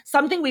like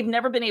something we've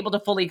never been able to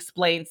fully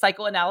explain.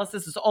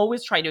 Psychoanalysis is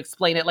always trying to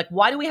explain it. Like,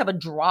 why do we have a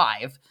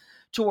drive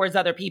towards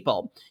other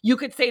people? You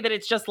could say that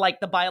it's just like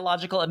the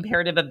biological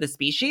imperative of the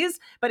species.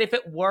 But if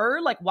it were,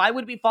 like, why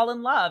would we fall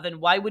in love? And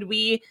why would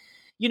we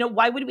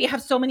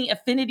have so many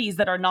affinities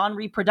that are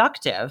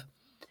non-reproductive?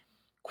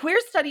 Queer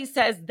study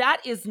says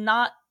that is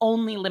not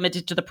only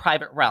limited to the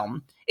private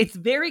realm. It's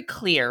very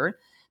clear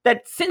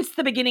that since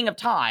the beginning of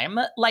time,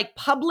 like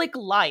public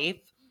life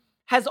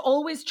has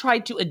always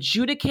tried to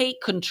adjudicate,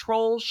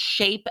 control,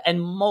 shape,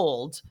 and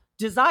mold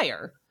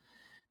desire.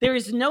 There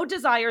is no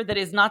desire that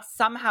is not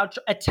somehow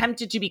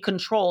attempted to be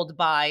controlled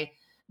by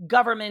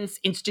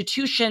governments,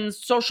 institutions,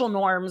 social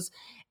norms.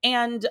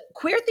 And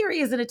queer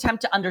theory is an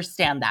attempt to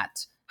understand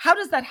that. How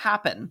does that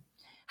happen?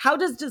 How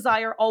does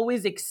desire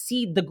always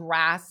exceed the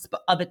grasp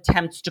of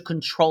attempts to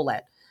control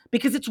it?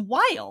 Because it's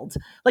wild.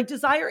 Like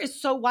desire is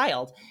so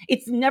wild.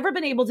 It's never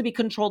been able to be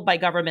controlled by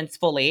governments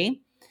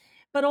fully.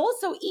 But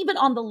also even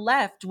on the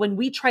left, when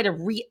we try to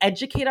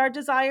re-educate our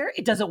desire,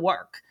 it doesn't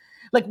work.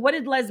 Like what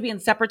did lesbian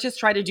separatists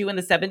try to do in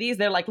the 70s?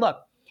 They're like, look,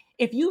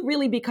 if you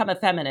really become a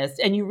feminist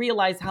and you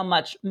realize how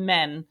much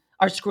men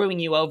are screwing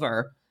you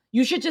over,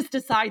 you should just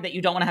decide that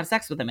you don't want to have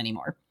sex with them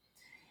anymore.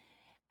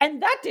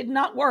 And that did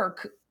not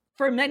work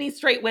for many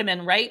straight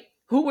women, right?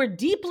 Who were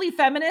deeply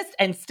feminist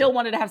and still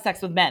wanted to have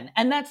sex with men.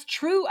 And that's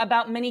true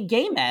about many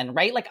gay men,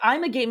 right? Like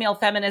I'm a gay male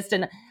feminist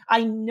and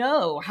I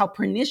know how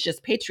pernicious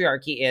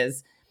patriarchy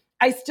is.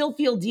 I still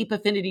feel deep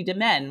affinity to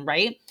men,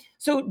 right?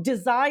 So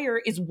desire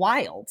is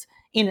wild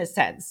in a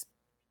sense.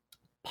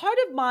 Part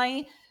of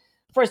my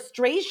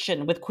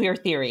frustration with queer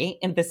theory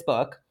in this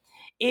book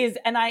is,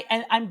 and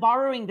I'm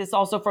borrowing this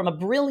also from a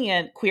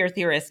brilliant queer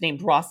theorist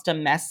named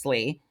Rostam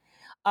Mesli,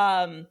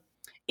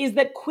 is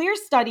that queer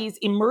studies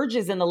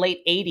emerges in the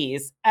late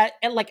 80s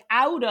like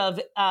out of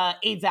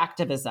AIDS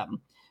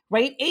activism,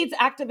 right? AIDS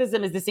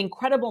activism is this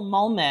incredible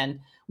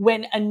moment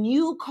when a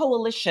new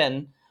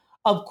coalition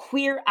of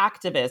queer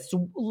activists,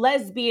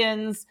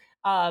 lesbians,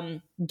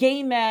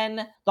 gay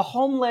men, the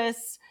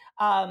homeless,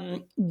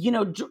 IV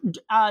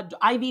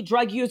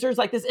drug users,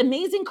 like this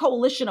amazing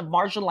coalition of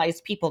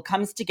marginalized people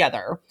comes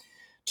together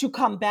to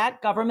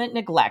combat government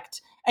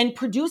neglect and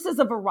produces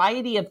a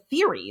variety of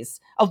theories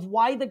of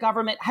why the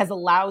government has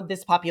allowed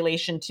this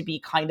population to be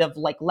kind of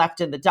like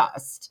left in the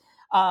dust.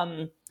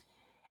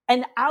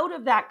 And out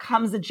of that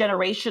comes a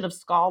generation of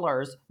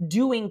scholars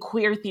doing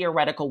queer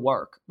theoretical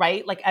work,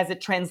 right? Like as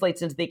it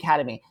translates into the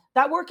academy.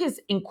 That work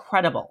is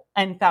incredible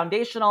and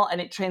foundational,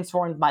 and it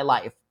transformed my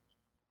life.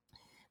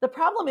 The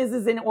problem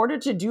is in order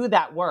to do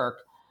that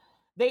work,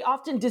 they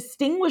often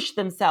distinguish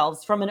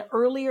themselves from an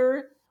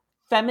earlier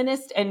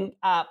feminist and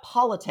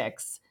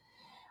politics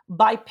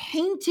by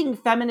painting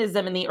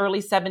feminism in the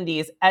early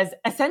 70s as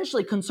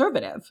essentially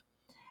conservative,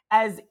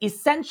 as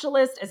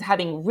essentialist, as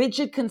having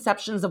rigid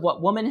conceptions of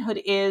what womanhood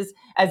is,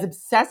 as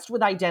obsessed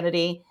with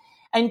identity.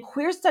 And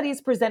queer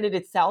studies presented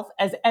itself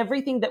as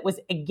everything that was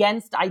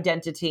against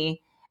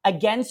identity,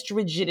 against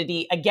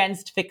rigidity,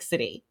 against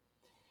fixity.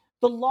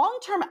 The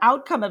long-term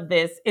outcome of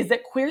this is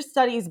that queer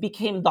studies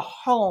became the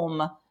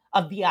home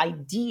of the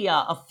idea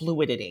of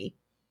fluidity.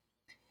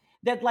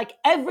 That like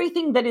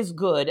everything that is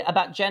good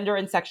about gender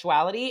and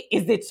sexuality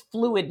is its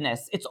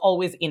fluidness. It's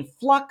always in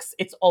flux.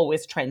 It's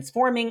always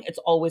transforming. It's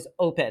always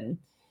open.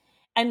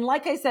 And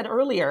like I said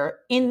earlier,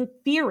 in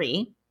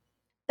theory,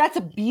 that's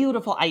a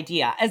beautiful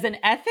idea. As an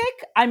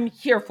ethic, I'm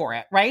here for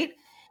it, right?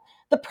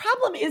 The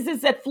problem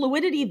is that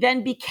fluidity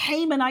then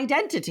became an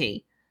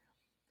identity.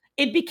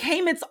 It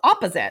became its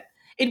opposite.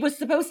 It was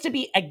supposed to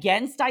be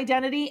against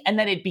identity, and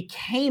then it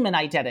became an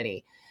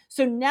identity.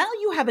 So now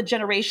you have a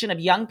generation of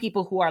young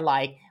people who are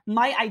like,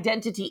 my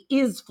identity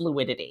is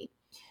fluidity.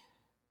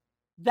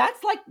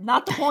 That's like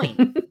not the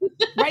point,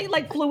 right?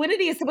 Like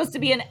fluidity is supposed to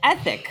be an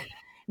ethic,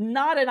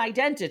 not an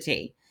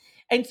identity.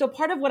 And so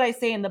part of what I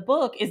say in the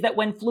book is that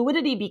when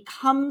fluidity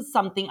becomes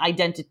something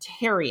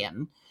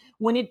identitarian,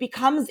 when it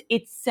becomes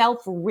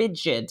itself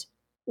rigid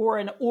or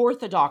an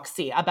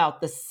orthodoxy about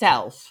the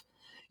self,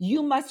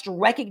 you must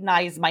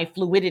recognize my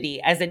fluidity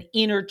as an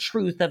inner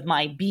truth of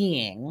my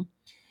being.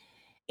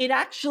 It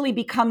actually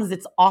becomes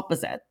its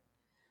opposite.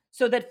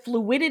 So that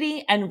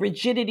fluidity and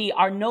rigidity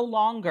are no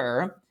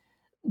longer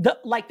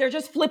they're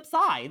just flip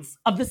sides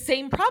of the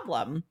same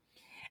problem.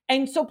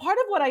 And so part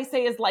of what I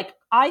say is like,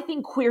 I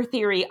think queer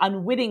theory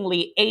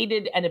unwittingly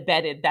aided and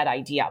abetted that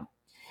idea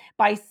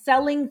by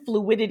selling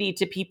fluidity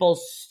to people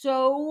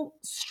so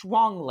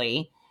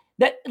strongly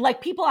that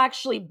like people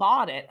actually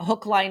bought it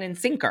hook, line, and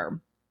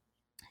sinker.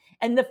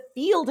 And the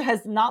field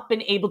has not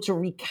been able to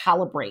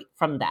recalibrate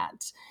from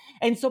that.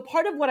 And so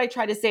part of what I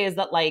try to say is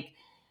that like,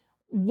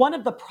 one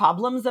of the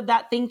problems of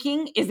that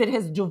thinking is it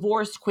has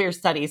divorced queer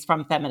studies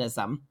from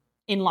feminism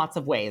in lots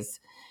of ways,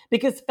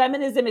 because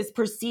feminism is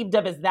perceived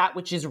of as that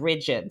which is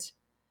rigid,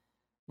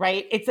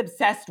 right? It's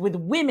obsessed with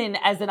women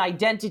as an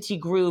identity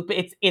group.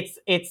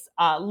 It's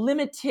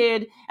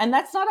limited, and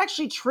that's not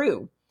actually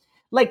true.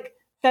 Like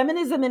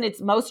feminism in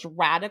its most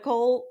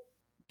radical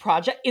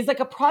project is like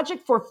a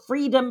project for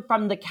freedom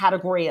from the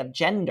category of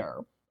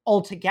gender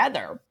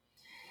altogether.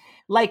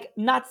 Like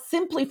not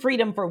simply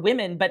freedom for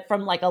women, but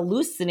from like a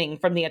loosening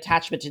from the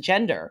attachment to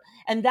gender.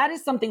 And that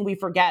is something we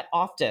forget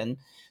often.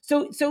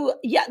 So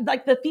yeah,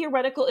 like the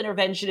theoretical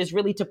intervention is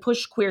really to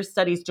push queer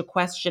studies to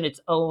question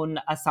its own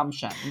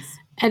assumptions.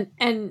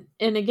 And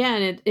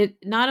again, it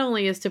not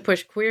only is to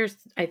push queers,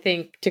 I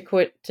think,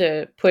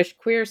 to push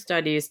queer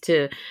studies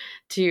to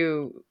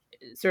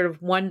sort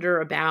of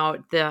wonder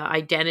about the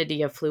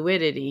identity of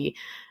fluidity,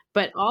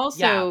 but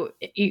also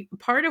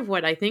part of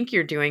what I think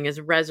you're doing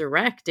is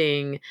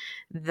resurrecting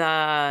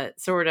the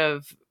sort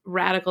of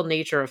radical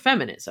nature of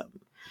feminism.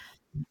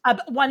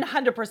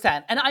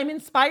 100%. And I'm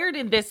inspired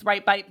in this,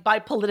 right, by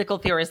political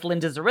theorist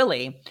Linda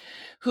Zerilli,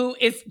 who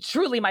is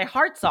truly my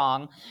heart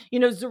song. You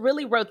know,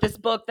 Zerilli wrote this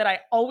book that I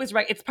always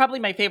write. It's probably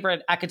my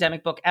favorite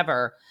academic book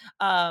ever,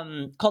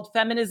 called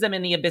Feminism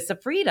in the Abyss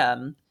of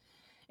Freedom.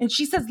 And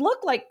she says,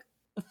 look, like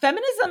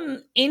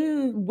feminism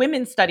in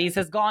women's studies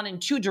has gone in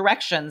two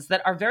directions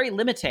that are very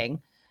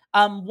limiting.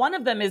 One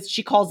of them is,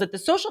 she calls it the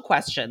social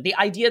question, the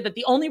idea that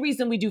the only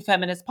reason we do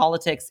feminist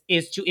politics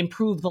is to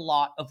improve the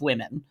lot of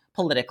women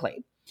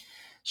politically.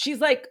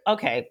 She's like,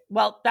 okay,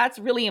 well, that's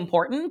really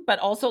important, but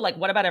also like,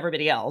 what about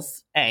everybody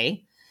else?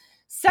 A.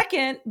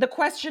 Second, the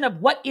question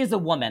of what is a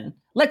woman?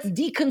 Let's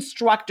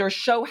deconstruct or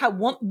show how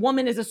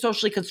woman is a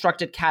socially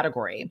constructed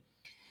category.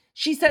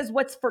 She says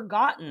what's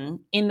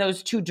forgotten in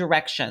those two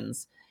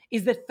directions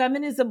is that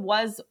feminism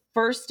was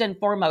first and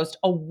foremost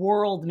a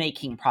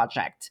world-making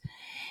project.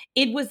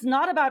 It was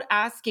not about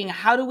asking,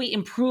 how do we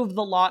improve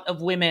the lot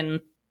of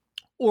women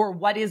or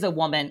what is a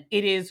woman?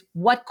 It is,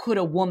 what could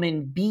a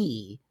woman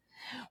be?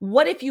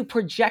 What if you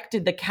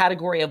projected the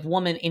category of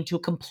woman into a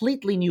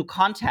completely new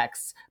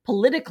context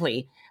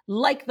politically,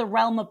 like the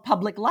realm of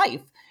public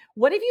life?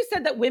 What if you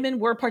said that women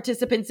were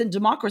participants in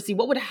democracy?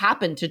 What would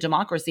happen to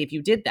democracy if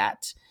you did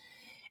that?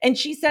 And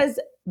she says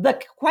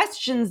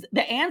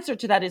the answer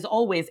to that is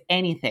always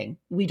anything.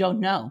 We don't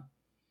know.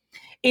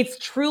 It's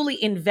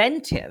truly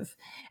inventive.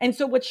 And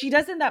so what she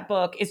does in that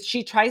book is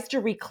she tries to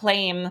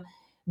reclaim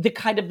the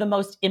kind of the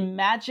most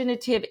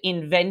imaginative,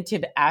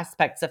 inventive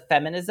aspects of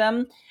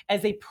feminism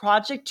as a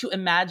project to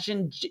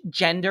imagine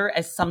gender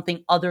as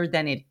something other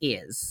than it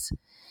is.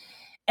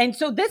 And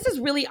so this is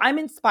really, I'm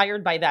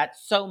inspired by that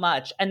so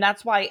much. And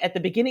that's why at the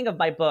beginning of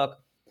my book,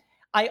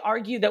 I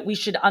argue that we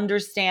should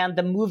understand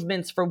the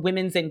movements for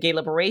women's and gay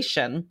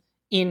liberation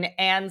in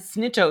Anne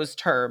Snitto's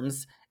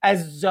terms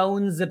as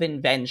zones of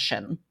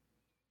invention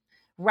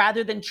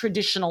rather than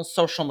traditional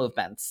social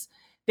movements.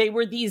 They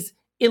were these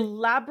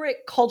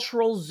elaborate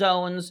cultural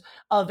zones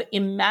of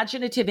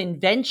imaginative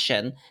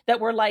invention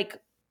that were like,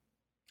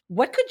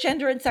 what could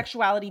gender and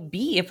sexuality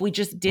be if we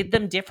just did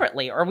them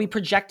differently, or we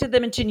projected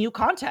them into new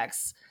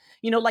contexts,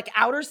 like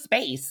outer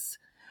space,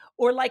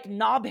 or like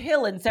Nob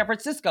Hill in San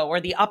Francisco, or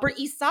the Upper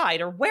East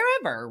Side, or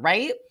wherever,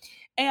 right?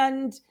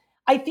 And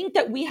I think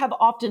that we have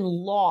often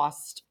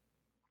lost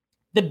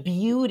the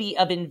beauty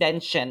of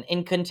invention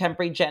in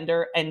contemporary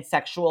gender and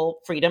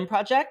sexual freedom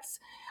projects.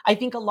 I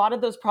think a lot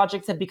of those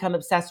projects have become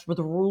obsessed with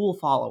rule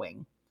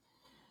following,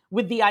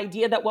 with the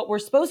idea that what we're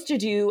supposed to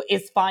do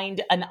is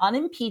find an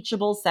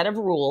unimpeachable set of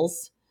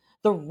rules,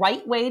 the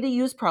right way to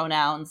use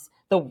pronouns,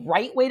 the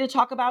right way to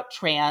talk about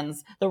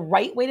trans, the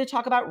right way to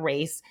talk about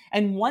race.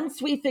 And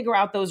once we figure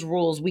out those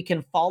rules, we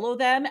can follow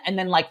them, and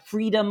then like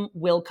freedom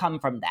will come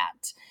from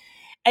that.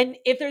 And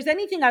if there's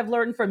anything I've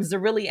learned from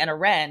Zerilli and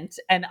Arendt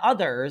and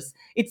others,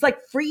 it's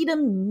like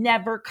freedom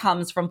never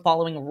comes from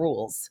following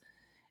rules.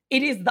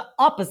 It is the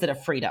opposite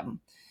of freedom,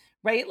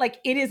 right? Like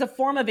it is a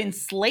form of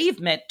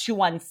enslavement to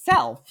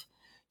oneself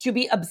to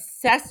be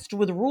obsessed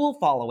with rule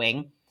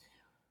following,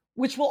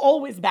 which will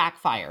always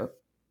backfire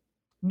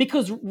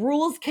because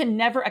rules can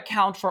never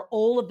account for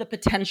all of the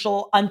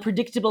potential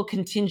unpredictable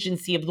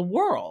contingency of the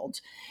world.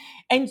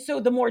 And so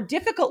the more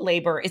difficult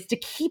labor is to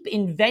keep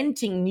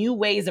inventing new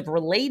ways of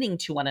relating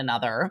to one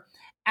another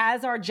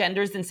as our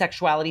genders and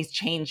sexualities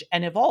change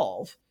and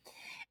evolve.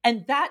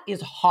 And that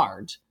is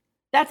hard.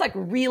 That's like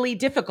really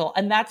difficult.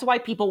 And that's why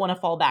people want to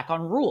fall back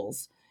on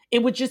rules.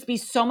 It would just be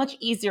so much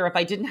easier if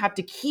I didn't have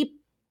to keep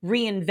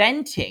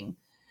reinventing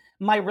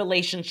my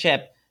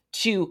relationship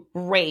to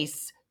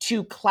race,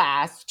 to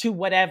class, to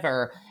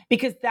whatever,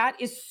 because that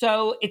is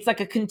it's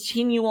like a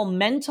continual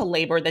mental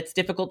labor that's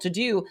difficult to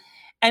do.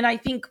 And I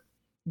think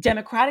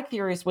democratic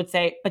theorists would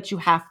say, but you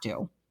have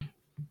to.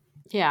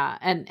 Yeah.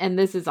 And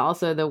this is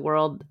also the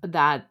world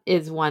that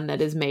is one that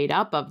is made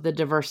up of the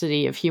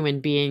diversity of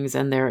human beings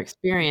and their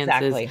experiences,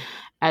 exactly,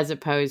 as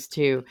opposed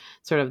to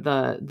sort of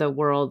the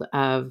world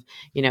of,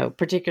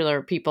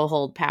 particular people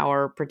hold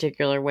power,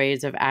 particular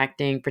ways of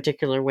acting,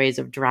 particular ways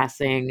of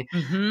dressing,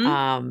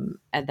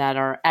 that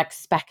are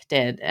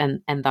expected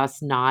and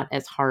thus not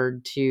as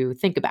hard to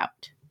think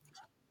about.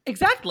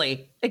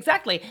 Exactly.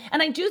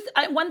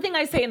 And one thing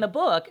I say in the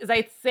book is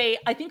I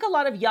think a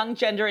lot of young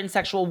gender and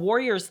sexual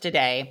warriors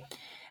today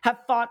have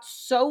fought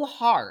so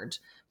hard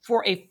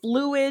for a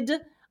fluid,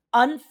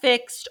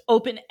 unfixed,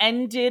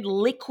 open-ended,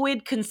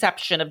 liquid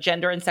conception of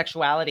gender and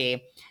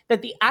sexuality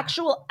that the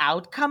actual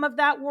outcome of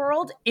that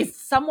world is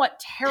somewhat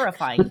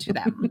terrifying to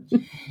them.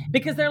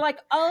 Because they're like,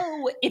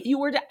 oh, if you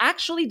were to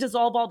actually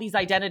dissolve all these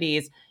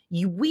identities,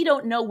 we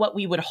don't know what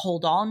we would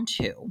hold on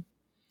to.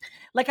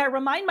 Like I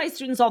remind my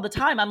students all the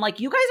time, I'm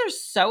like, you guys are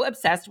so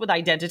obsessed with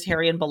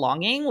identitarian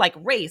belonging, like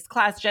race,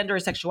 class, gender,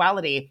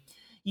 sexuality.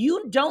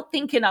 You don't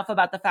think enough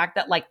about the fact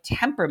that like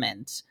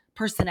temperament,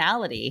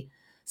 personality,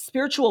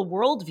 spiritual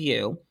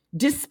worldview,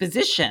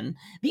 disposition,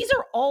 these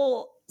are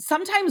all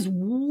sometimes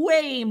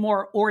way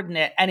more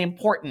ordinate and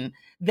important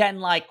than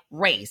like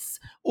race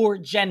or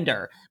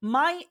gender.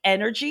 My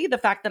energy, the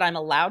fact that I'm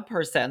a loud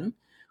person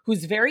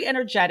who's very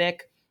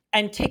energetic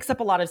and takes up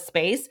a lot of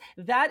space,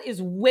 that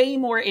is way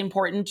more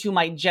important to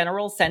my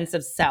general sense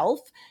of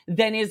self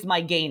than is my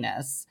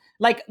gayness.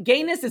 Like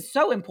gayness is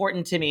so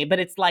important to me, but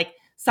it's like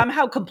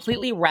somehow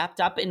completely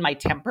wrapped up in my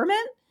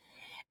temperament.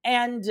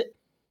 And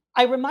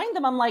I remind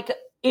them, I'm like,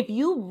 if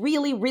you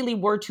really, really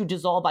were to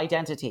dissolve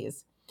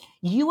identities,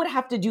 you would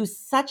have to do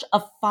such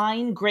a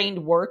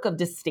fine-grained work of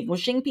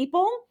distinguishing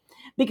people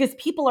because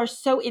people are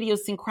so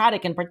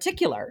idiosyncratic in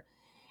particular.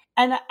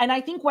 And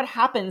I think what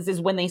happens is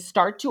when they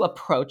start to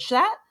approach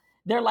that,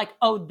 they're like,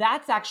 oh,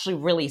 that's actually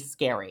really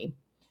scary.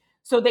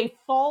 So they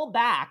fall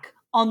back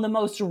on the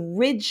most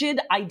rigid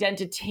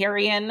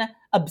identitarian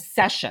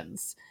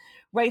obsessions,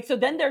 right? So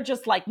then they're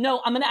just like,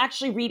 no, I'm going to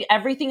actually read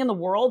everything in the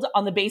world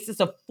on the basis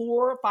of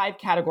 4 or 5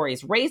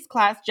 categories: race,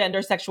 class,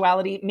 gender,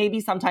 sexuality, maybe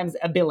sometimes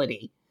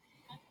ability.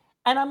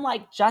 And I'm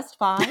like, just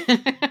 5?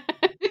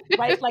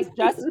 Right? Like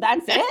just,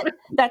 that's it?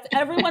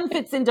 Everyone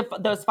fits into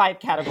those 5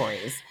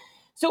 categories.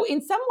 So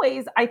in some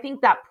ways, I think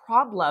that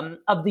problem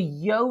of the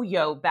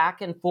yo-yo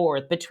back and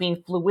forth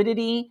between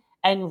fluidity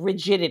and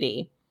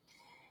rigidity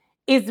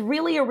is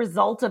really a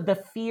result of the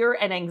fear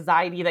and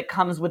anxiety that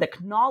comes with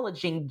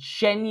acknowledging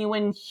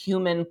genuine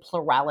human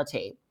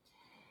plurality.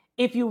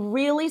 If you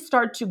really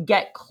start to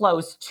get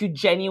close to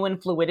genuine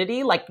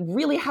fluidity, like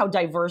really how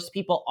diverse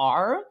people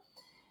are,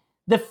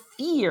 the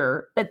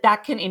fear that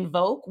that can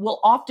invoke will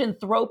often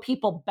throw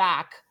people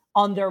back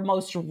on their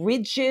most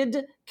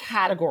rigid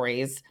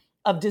categories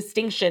of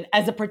distinction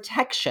as a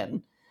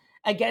protection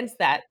against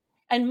that.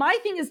 And my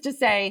thing is to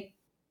say,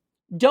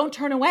 don't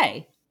turn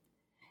away.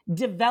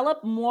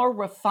 Develop more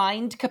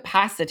refined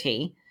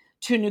capacity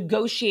to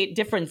negotiate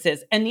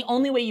differences. And the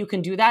only way you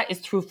can do that is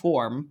through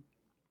form,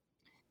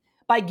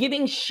 by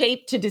giving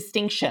shape to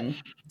distinction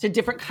to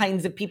different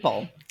kinds of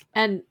people.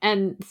 And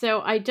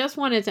so I just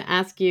wanted to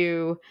ask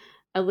you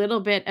a little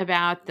bit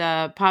about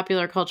the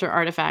popular culture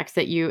artifacts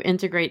that you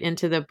integrate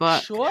into the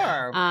book.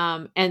 Sure.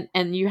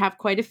 And you have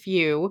quite a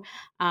few.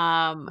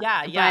 Yeah.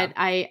 But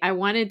I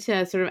wanted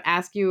to sort of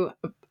ask you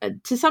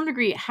to some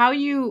degree how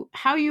you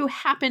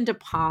happened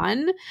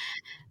upon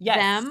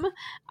them,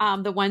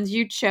 the ones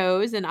you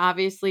chose, and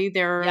obviously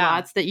there are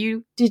lots that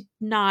you did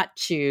not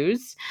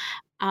choose.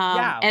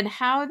 And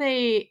how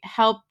they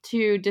help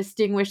to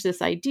distinguish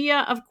this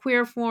idea of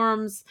queer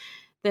forms,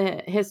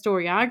 the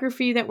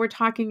historiography that we're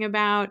talking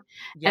about,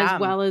 as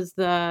well as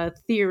the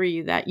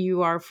theory that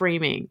you are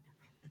framing.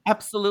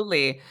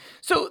 Absolutely.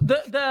 So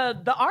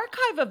the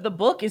archive of the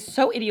book is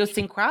so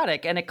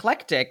idiosyncratic and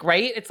eclectic,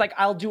 right? It's like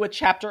I'll do a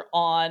chapter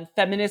on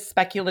feminist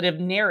speculative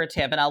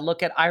narrative, and I'll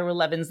look at Ira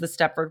Levin's The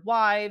Stepford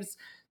Wives,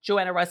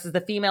 Joanna Russ's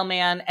The Female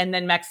Man, and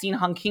then Maxine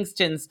Hung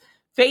Kingston's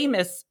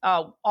famous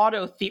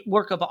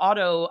work of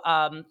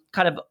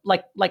kind of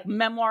like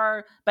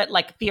memoir, but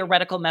like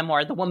theoretical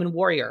memoir, The Woman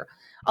Warrior.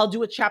 I'll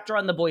do a chapter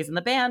on The Boys in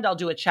the Band. I'll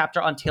do a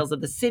chapter on Tales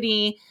of the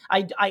City.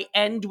 I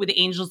end with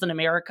Angels in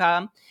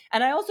America,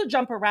 and I also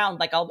jump around.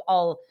 Like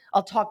I'll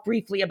talk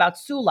briefly about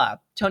Sula,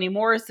 Toni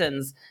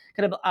Morrison's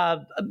kind of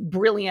a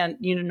brilliant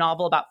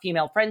novel about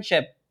female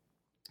friendship.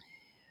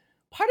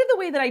 Part of the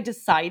way that I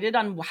decided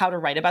on how to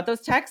write about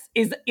those texts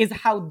is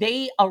how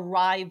they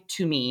arrived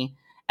to me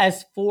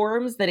as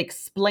forms that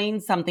explain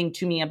something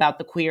to me about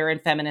the queer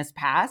and feminist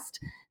past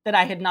that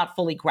I had not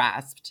fully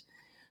grasped.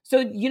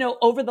 So,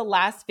 over the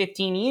last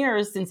 15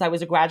 years, since I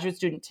was a graduate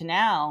student to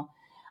now,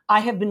 I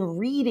have been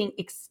reading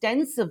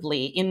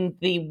extensively in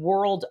the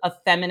world of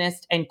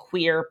feminist and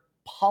queer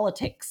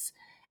politics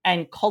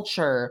and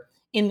culture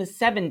in the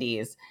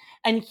 70s.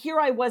 And here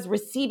I was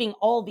receiving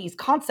all these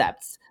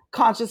concepts,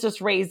 consciousness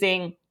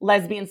raising,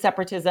 lesbian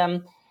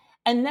separatism.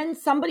 And then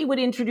somebody would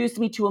introduce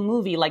me to a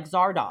movie like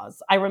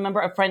Zardoz. I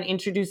remember a friend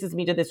introduces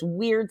me to this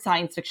weird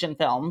science fiction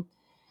film.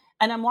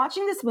 And I'm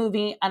watching this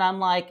movie and I'm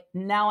like,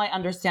 now I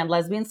understand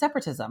lesbian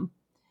separatism.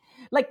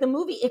 Like the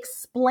movie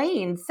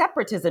explained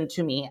separatism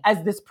to me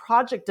as this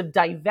project of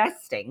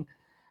divesting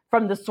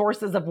from the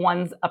sources of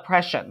one's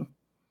oppression.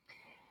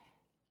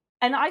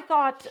 And I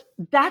thought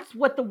that's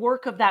what the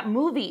work of that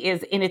movie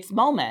is in its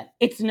moment.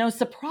 It's no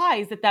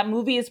surprise that that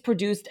movie is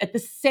produced at the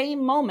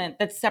same moment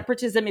that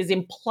separatism is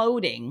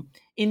imploding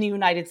in the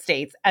United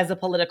States as a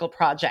political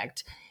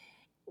project.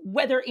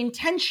 Whether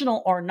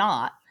intentional or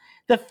not,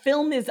 the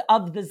film is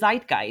of the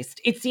zeitgeist.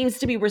 It seems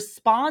to be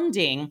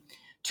responding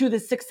to the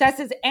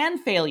successes and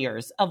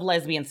failures of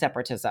lesbian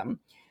separatism.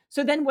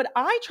 So then what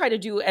I try to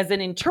do as an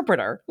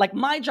interpreter, like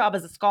my job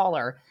as a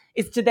scholar,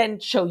 is to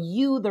then show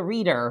you, the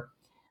reader,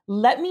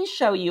 let me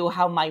show you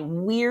how my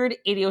weird,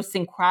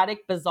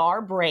 idiosyncratic,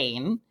 bizarre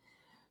brain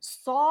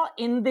saw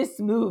in this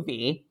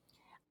movie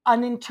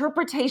an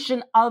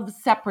interpretation of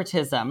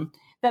separatism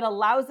that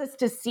allows us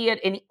to see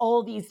it in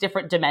all these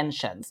different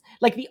dimensions.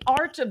 Like the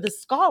art of the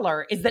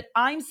scholar is that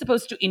I'm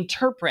supposed to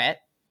interpret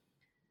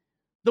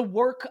the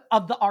work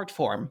of the art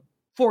form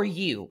for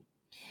you.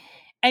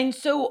 And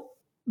so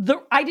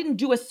I didn't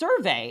do a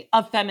survey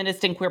of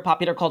feminist and queer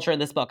popular culture in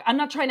this book. I'm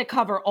not trying to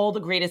cover all the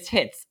greatest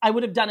hits. I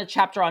would have done a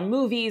chapter on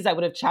movies. I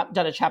would have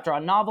done a chapter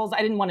on novels.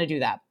 I didn't want to do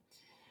that.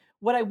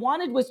 What I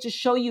wanted was to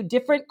show you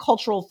different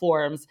cultural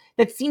forms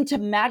that seem to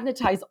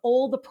magnetize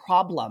all the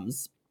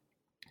problems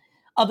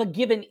of a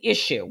given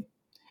issue,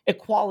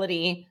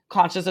 equality,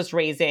 consciousness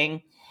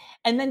raising,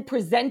 and then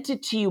present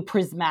it to you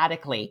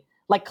prismatically,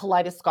 like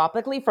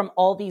kaleidoscopically from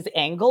all these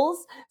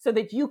angles, so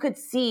that you could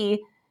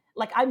see,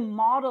 like I'm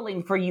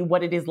modeling for you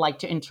what it is like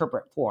to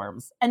interpret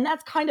forms. And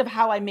that's kind of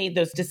how I made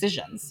those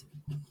decisions.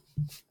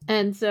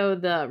 And so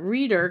the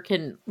reader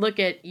can look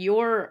at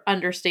your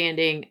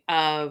understanding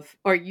of,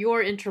 or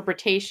your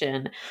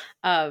interpretation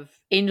of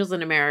Angels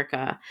in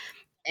America.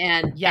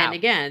 And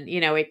again,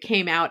 it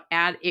came out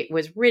it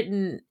was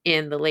written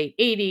in the late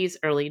 80s,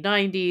 early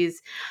 90s.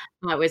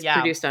 It was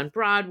produced on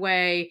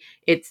Broadway.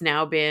 It's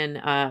now been,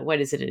 an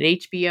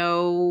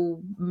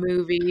HBO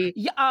movie?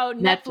 Yeah,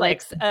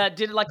 Netflix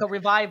did like a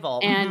revival.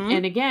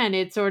 And again,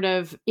 it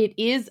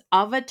is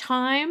of a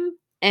time,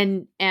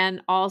 and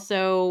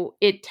also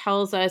it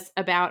tells us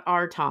about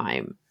our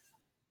time.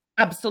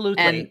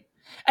 Absolutely.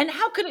 And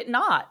how could it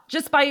not?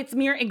 Just by its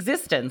mere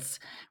existence,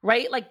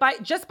 right? Like by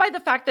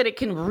the fact that it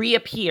can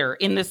reappear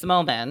in this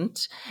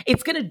moment,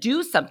 it's going to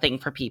do something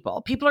for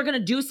people. People are going to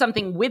do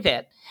something with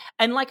it.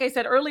 And like I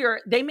said earlier,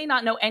 they may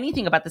not know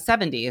anything about the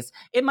 70s.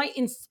 It might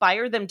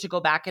inspire them to go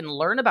back and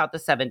learn about the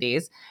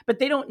 70s, but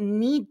they don't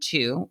need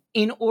to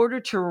in order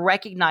to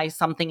recognize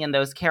something in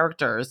those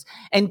characters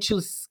and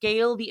to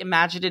scale the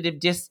imaginative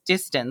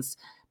distance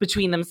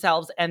between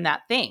themselves and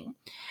that thing.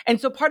 And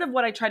so part of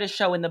what I try to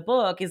show in the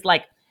book is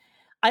like,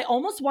 I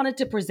almost wanted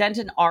to present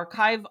an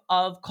archive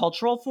of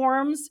cultural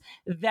forms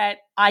that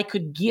I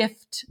could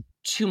gift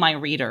to my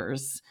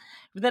readers,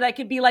 that I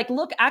could be like,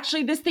 look,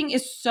 actually, this thing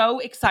is so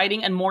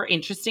exciting and more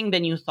interesting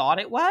than you thought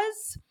it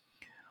was.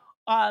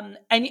 And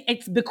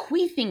it's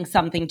bequeathing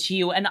something to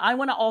you. And I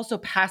want to also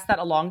pass that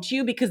along to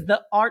you because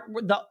the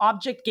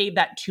object gave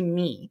that to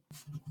me.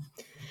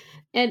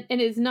 And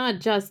it's not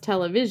just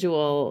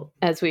televisual,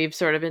 as we've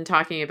sort of been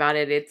talking about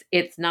it.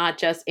 It's not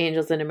just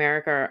Angels in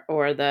America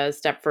or the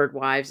Stepford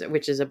Wives,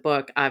 which is a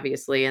book,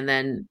 obviously, and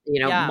then,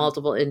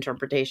 multiple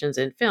interpretations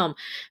in film,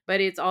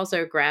 but it's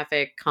also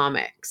graphic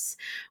comics,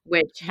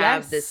 which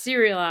have the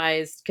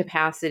serialized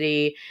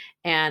capacity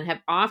and have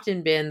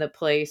often been the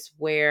place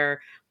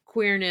where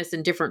queerness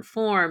in different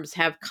forms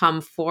have come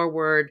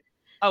forward.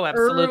 Oh,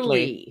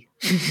 absolutely.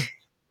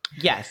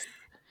 Yes.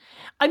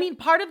 I mean,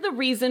 part of the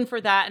reason for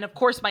that, and of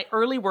course, my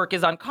early work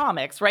is on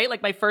comics, right?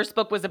 Like my first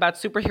book was about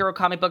superhero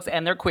comic books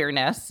and their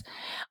queerness.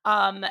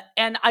 And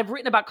I've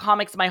written about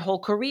comics my whole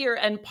career.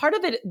 And part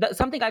of it,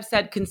 something I've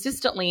said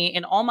consistently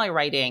in all my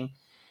writing,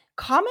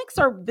 comics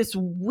are this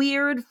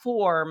weird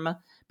form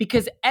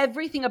because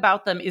everything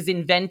about them is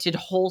invented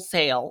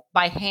wholesale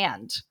by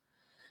hand,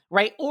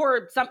 right?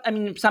 Or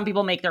some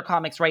people make their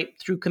comics right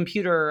through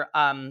computer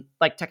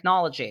like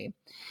technology.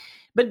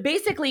 But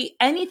basically,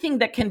 anything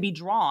that can be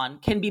drawn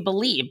can be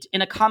believed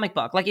in a comic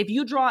book. Like if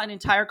you draw an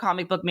entire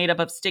comic book made up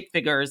of stick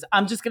figures,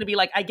 I'm just going to be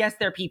like, I guess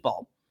they're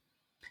people.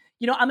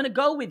 I'm going to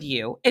go with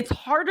you. It's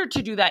harder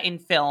to do that in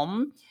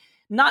film.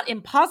 Not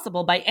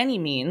impossible by any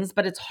means,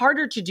 but it's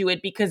harder to do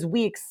it because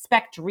we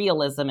expect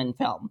realism in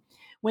film.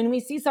 When we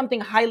see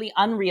something highly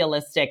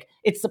unrealistic,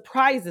 it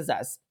surprises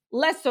us.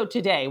 Less so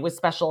today with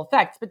special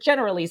effects, but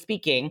generally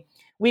speaking,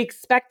 we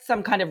expect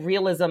some kind of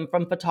realism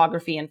from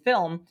photography and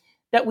film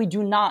that we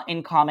do not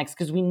in comics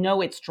because we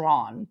know it's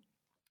drawn.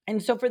 And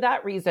so for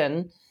that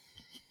reason,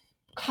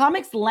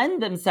 comics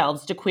lend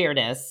themselves to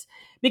queerness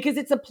because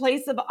it's a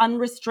place of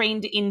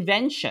unrestrained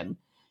invention.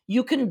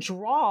 You can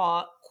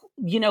draw,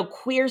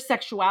 queer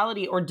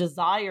sexuality or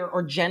desire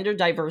or gender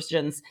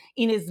divergence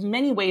in as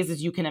many ways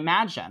as you can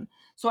imagine.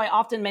 So I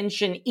often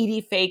mention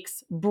Edie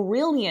Fake's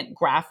brilliant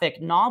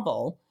graphic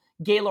novel,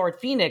 Gaylord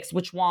Phoenix,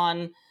 which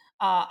won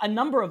a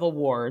number of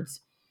awards,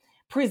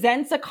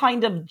 presents a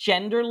kind of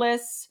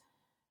genderless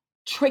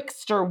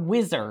trickster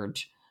wizard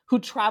who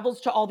travels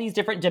to all these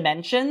different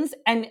dimensions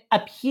and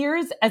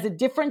appears as a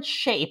different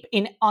shape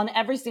on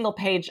every single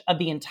page of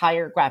the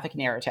entire graphic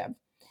narrative.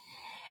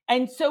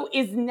 And so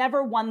is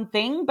never one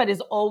thing, but is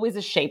always a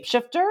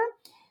shapeshifter.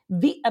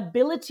 The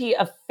ability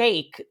of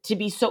Fake to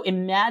be so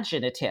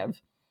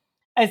imaginative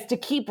as to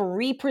keep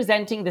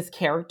representing this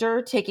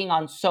character, taking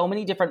on so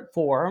many different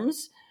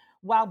forms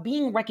while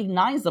being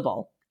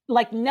recognizable,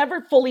 like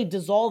never fully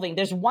dissolving.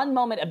 There's one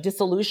moment of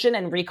dissolution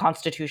and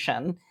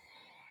reconstitution.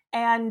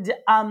 And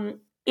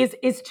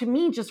is to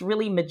me just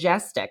really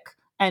majestic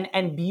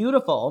and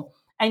beautiful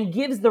and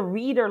gives the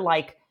reader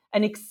like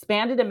an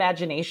expanded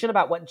imagination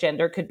about what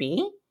gender could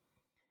be.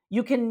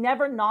 You can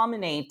never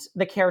nominate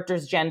the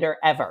character's gender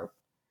ever.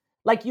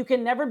 Like you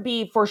can never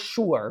be for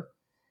sure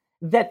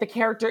that the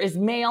character is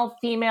male,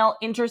 female,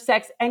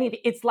 intersex, anything.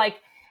 It's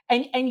like,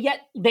 and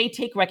yet they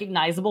take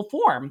recognizable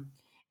form.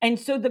 And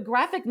so the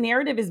graphic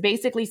narrative is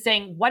basically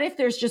saying, what if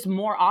there's just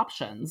more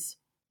options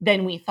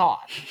than we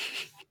thought?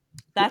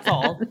 That's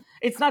all.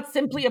 It's not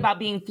simply about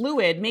being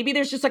fluid. Maybe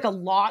there's just like a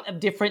lot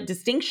of different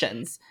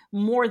distinctions,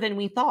 more than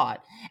we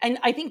thought. And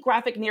I think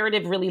graphic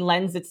narrative really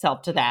lends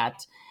itself to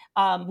that,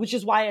 which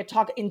is why I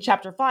talk in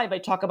chapter 5, I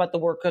talk about the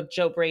work of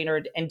Joe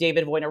Brainerd and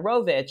David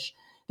Wojnarowicz,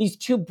 these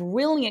two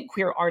brilliant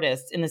queer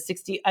artists in the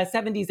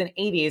 70s and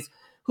 80s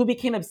who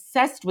became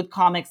obsessed with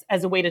comics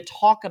as a way to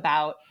talk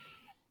about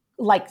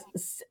like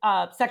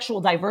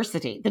sexual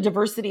diversity, the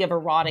diversity of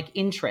erotic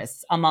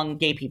interests among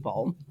gay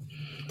people.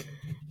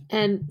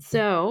 And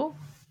so,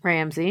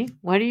 Ramsey,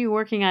 what are you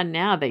working on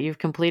now that you've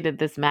completed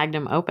this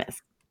magnum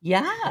opus?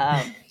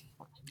 Yeah.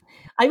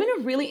 I'm in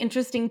a really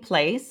interesting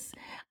place.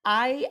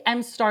 I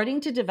am starting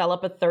to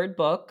develop a third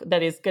book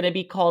that is going to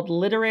be called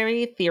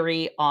Literary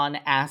Theory on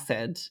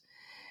Acid.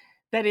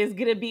 That is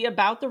going to be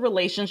about the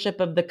relationship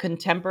of the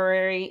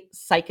contemporary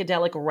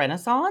psychedelic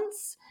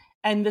renaissance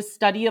and the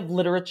study of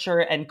literature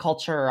and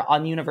culture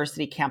on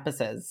university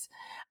campuses.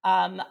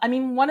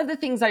 One of the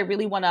things I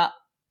really want to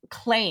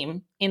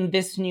claim in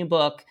this new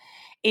book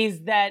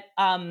is that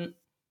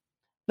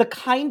the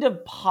kind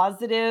of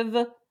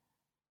positive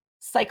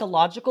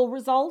psychological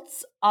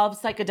results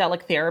of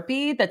psychedelic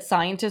therapy that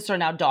scientists are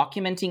now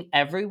documenting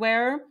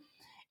everywhere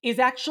is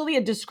actually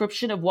a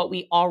description of what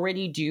we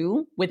already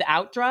do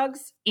without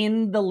drugs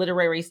in the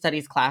literary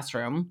studies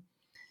classroom.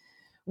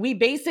 We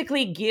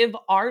basically give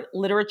art,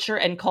 literature,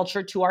 and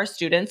culture to our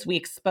students. We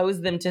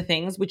expose them to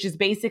things, which is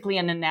basically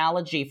an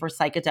analogy for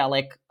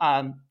psychedelic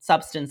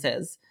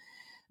substances.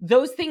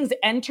 Those things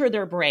enter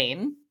their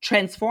brain,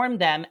 transform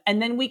them,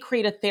 and then we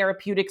create a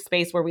therapeutic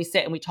space where we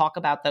sit and we talk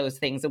about those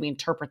things and we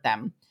interpret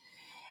them.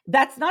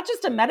 That's not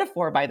just a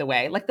metaphor, by the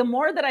way. Like, the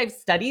more that I've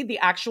studied the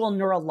actual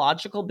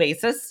neurological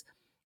basis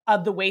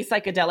of the way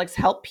psychedelics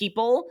help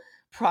people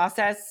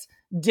process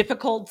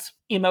difficult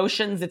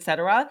emotions,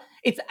 etc.,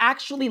 it's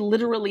actually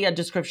literally a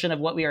description of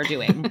what we are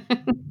doing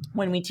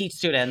when we teach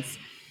students.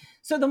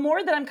 So the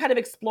more that I'm kind of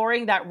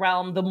exploring that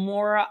realm, the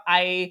more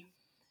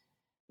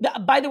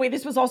by the way,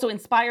 this was also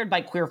inspired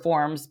by Queer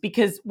Forms,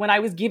 because when I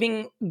was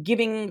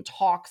giving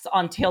talks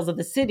on Tales of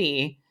the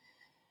City,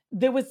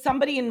 there was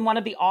somebody in one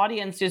of the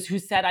audiences who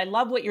said, I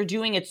love what you're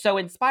doing. It's so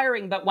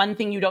inspiring. But one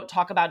thing you don't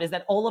talk about is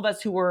that all of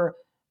us who were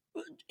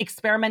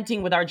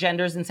experimenting with our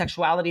genders and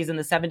sexualities in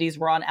the 70s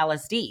were on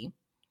LSD.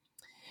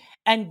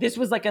 And this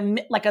was like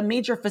a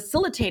major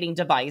facilitating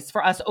device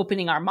for us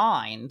opening our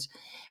mind.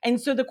 And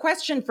so the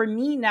question for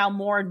me now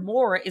more and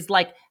more is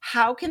like,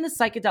 how can the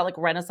psychedelic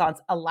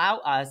renaissance allow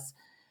us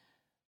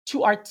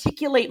to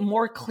articulate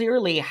more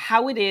clearly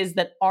how it is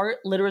that art,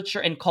 literature,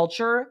 and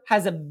culture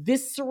has a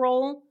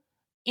visceral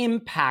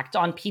impact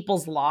on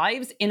people's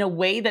lives in a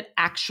way that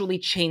actually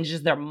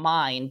changes their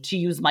mind, to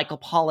use Michael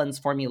Pollan's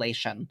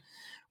formulation,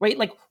 right?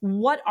 Like,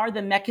 what are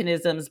the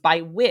mechanisms by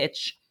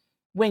which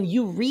when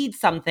you read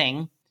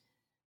something,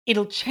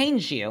 it'll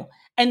change you?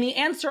 And the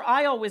answer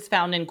I always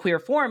found in Queer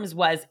Forms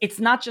was, it's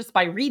not just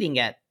by reading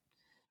it,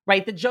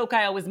 right? The joke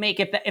I always make,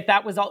 if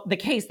that was the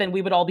case, then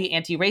we would all be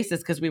anti-racist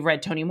because we've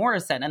read Toni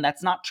Morrison, and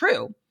that's not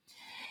true.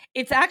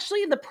 It's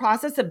actually in the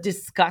process of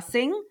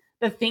discussing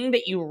the thing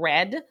that you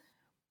read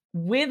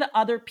with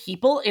other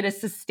people in a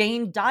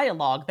sustained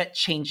dialogue that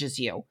changes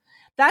you.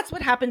 That's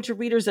what happened to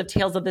readers of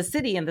Tales of the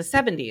City in the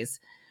 70s.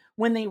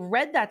 When they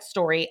read that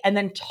story and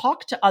then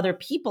talked to other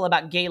people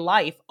about gay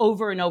life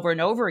over and over and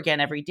over again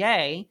every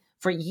day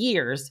for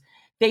years,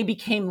 they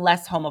became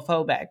less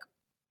homophobic.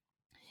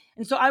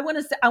 And so I want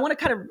to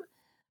kind of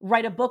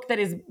write a book that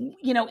is,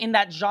 in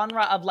that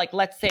genre of like,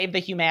 let's save the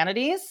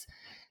humanities,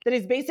 that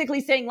is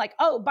basically saying like,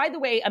 oh, by the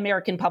way,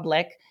 American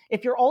public,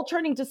 if you're all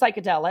turning to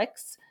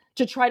psychedelics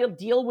to try to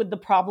deal with the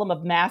problem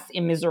of mass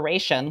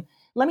immiseration,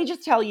 let me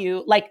just tell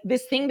you, like,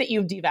 this thing that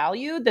you've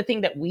devalued, the thing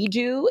that we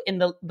do in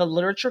the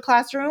literature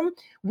classroom,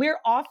 we're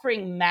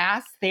offering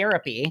mass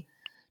therapy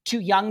to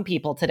young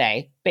people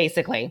today,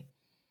 basically.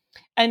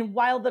 And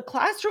while the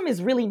classroom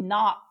is really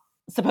not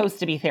supposed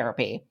to be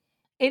therapy,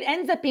 it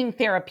ends up being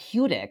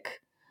therapeutic,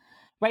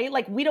 right?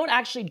 Like, we don't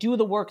actually do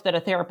the work that a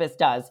therapist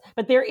does,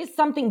 but there is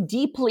something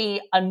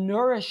deeply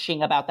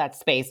nourishing about that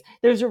space.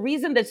 There's a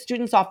reason that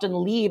students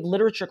often leave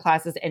literature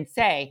classes and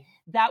say,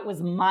 that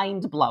was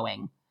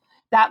mind-blowing.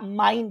 That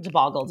mind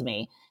boggled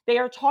me. They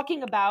are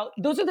talking about,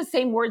 those are the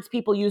same words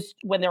people use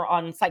when they're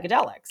on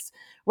psychedelics,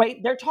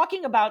 right? They're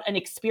talking about an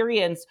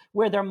experience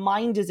where their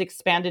mind is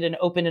expanded and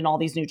opened in all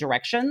these new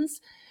directions.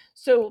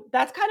 So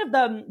that's kind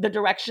of the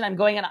direction I'm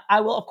going. And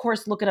I will, of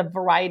course, look at a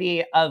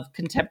variety of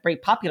contemporary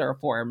popular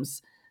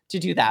forms to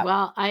do that.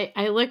 Well,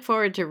 I look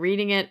forward to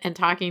reading it and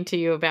talking to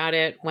you about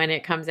it when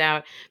it comes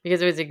out,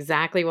 because it was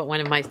exactly what one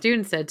of my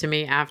students said to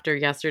me after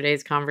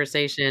yesterday's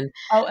conversation.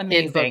 Oh,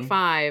 amazing. In book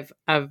 5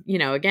 of,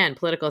 again,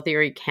 political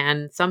theory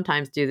can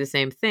sometimes do the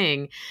same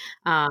thing.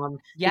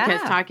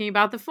 Because talking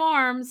about the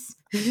forms.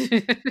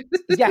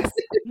 Yes.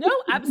 No,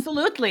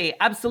 absolutely.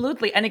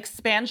 Absolutely. An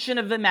expansion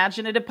of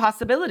imaginative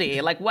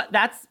possibility. Like,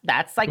 that's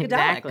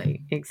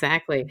psychedelic.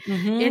 Exactly.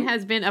 Mm-hmm. It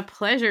has been a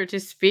pleasure to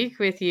speak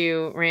with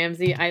you,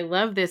 Ramzy. I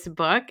love this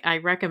book. I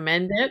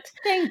recommend it.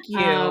 Thank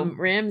you.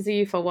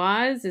 Ramzy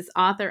Fawaz is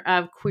author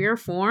of Queer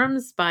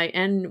Forms by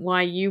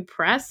NYU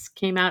Press,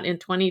 came out in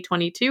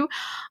 2022.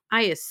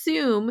 I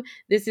assume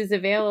this is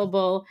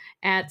available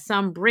at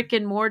some brick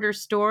and mortar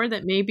store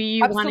that maybe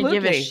you want to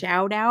give a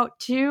shout out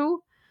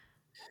to.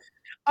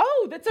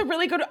 Oh, that's a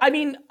really good,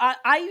 I'm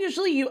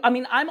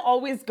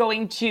always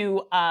going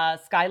to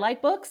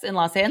Skylight Books in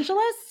Los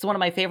Angeles. It's one of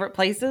my favorite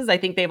places. I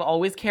think they've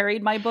always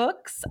carried my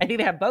books. I think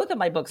they have both of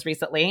my books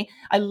recently.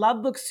 I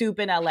love Book Soup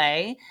in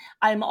LA.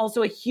 I'm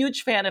also a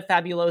huge fan of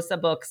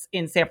Fabulosa Books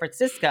in San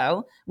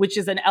Francisco, which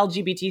is an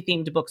LGBT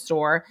themed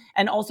bookstore.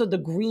 And also the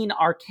Green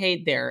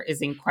Arcade there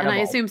is incredible. And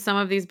I assume some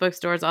of these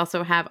bookstores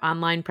also have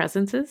online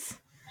presences?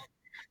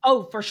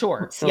 Oh, for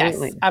sure.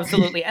 Absolutely. Yes,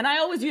 absolutely. And I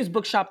always use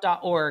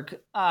bookshop.org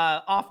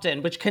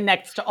often, which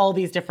connects to all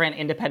these different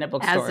independent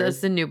bookstores. As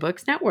does the New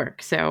Books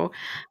Network. So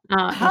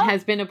it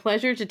has been a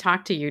pleasure to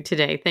talk to you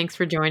today. Thanks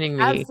for joining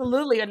me.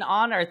 Absolutely. An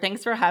honor.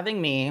 Thanks for having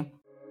me.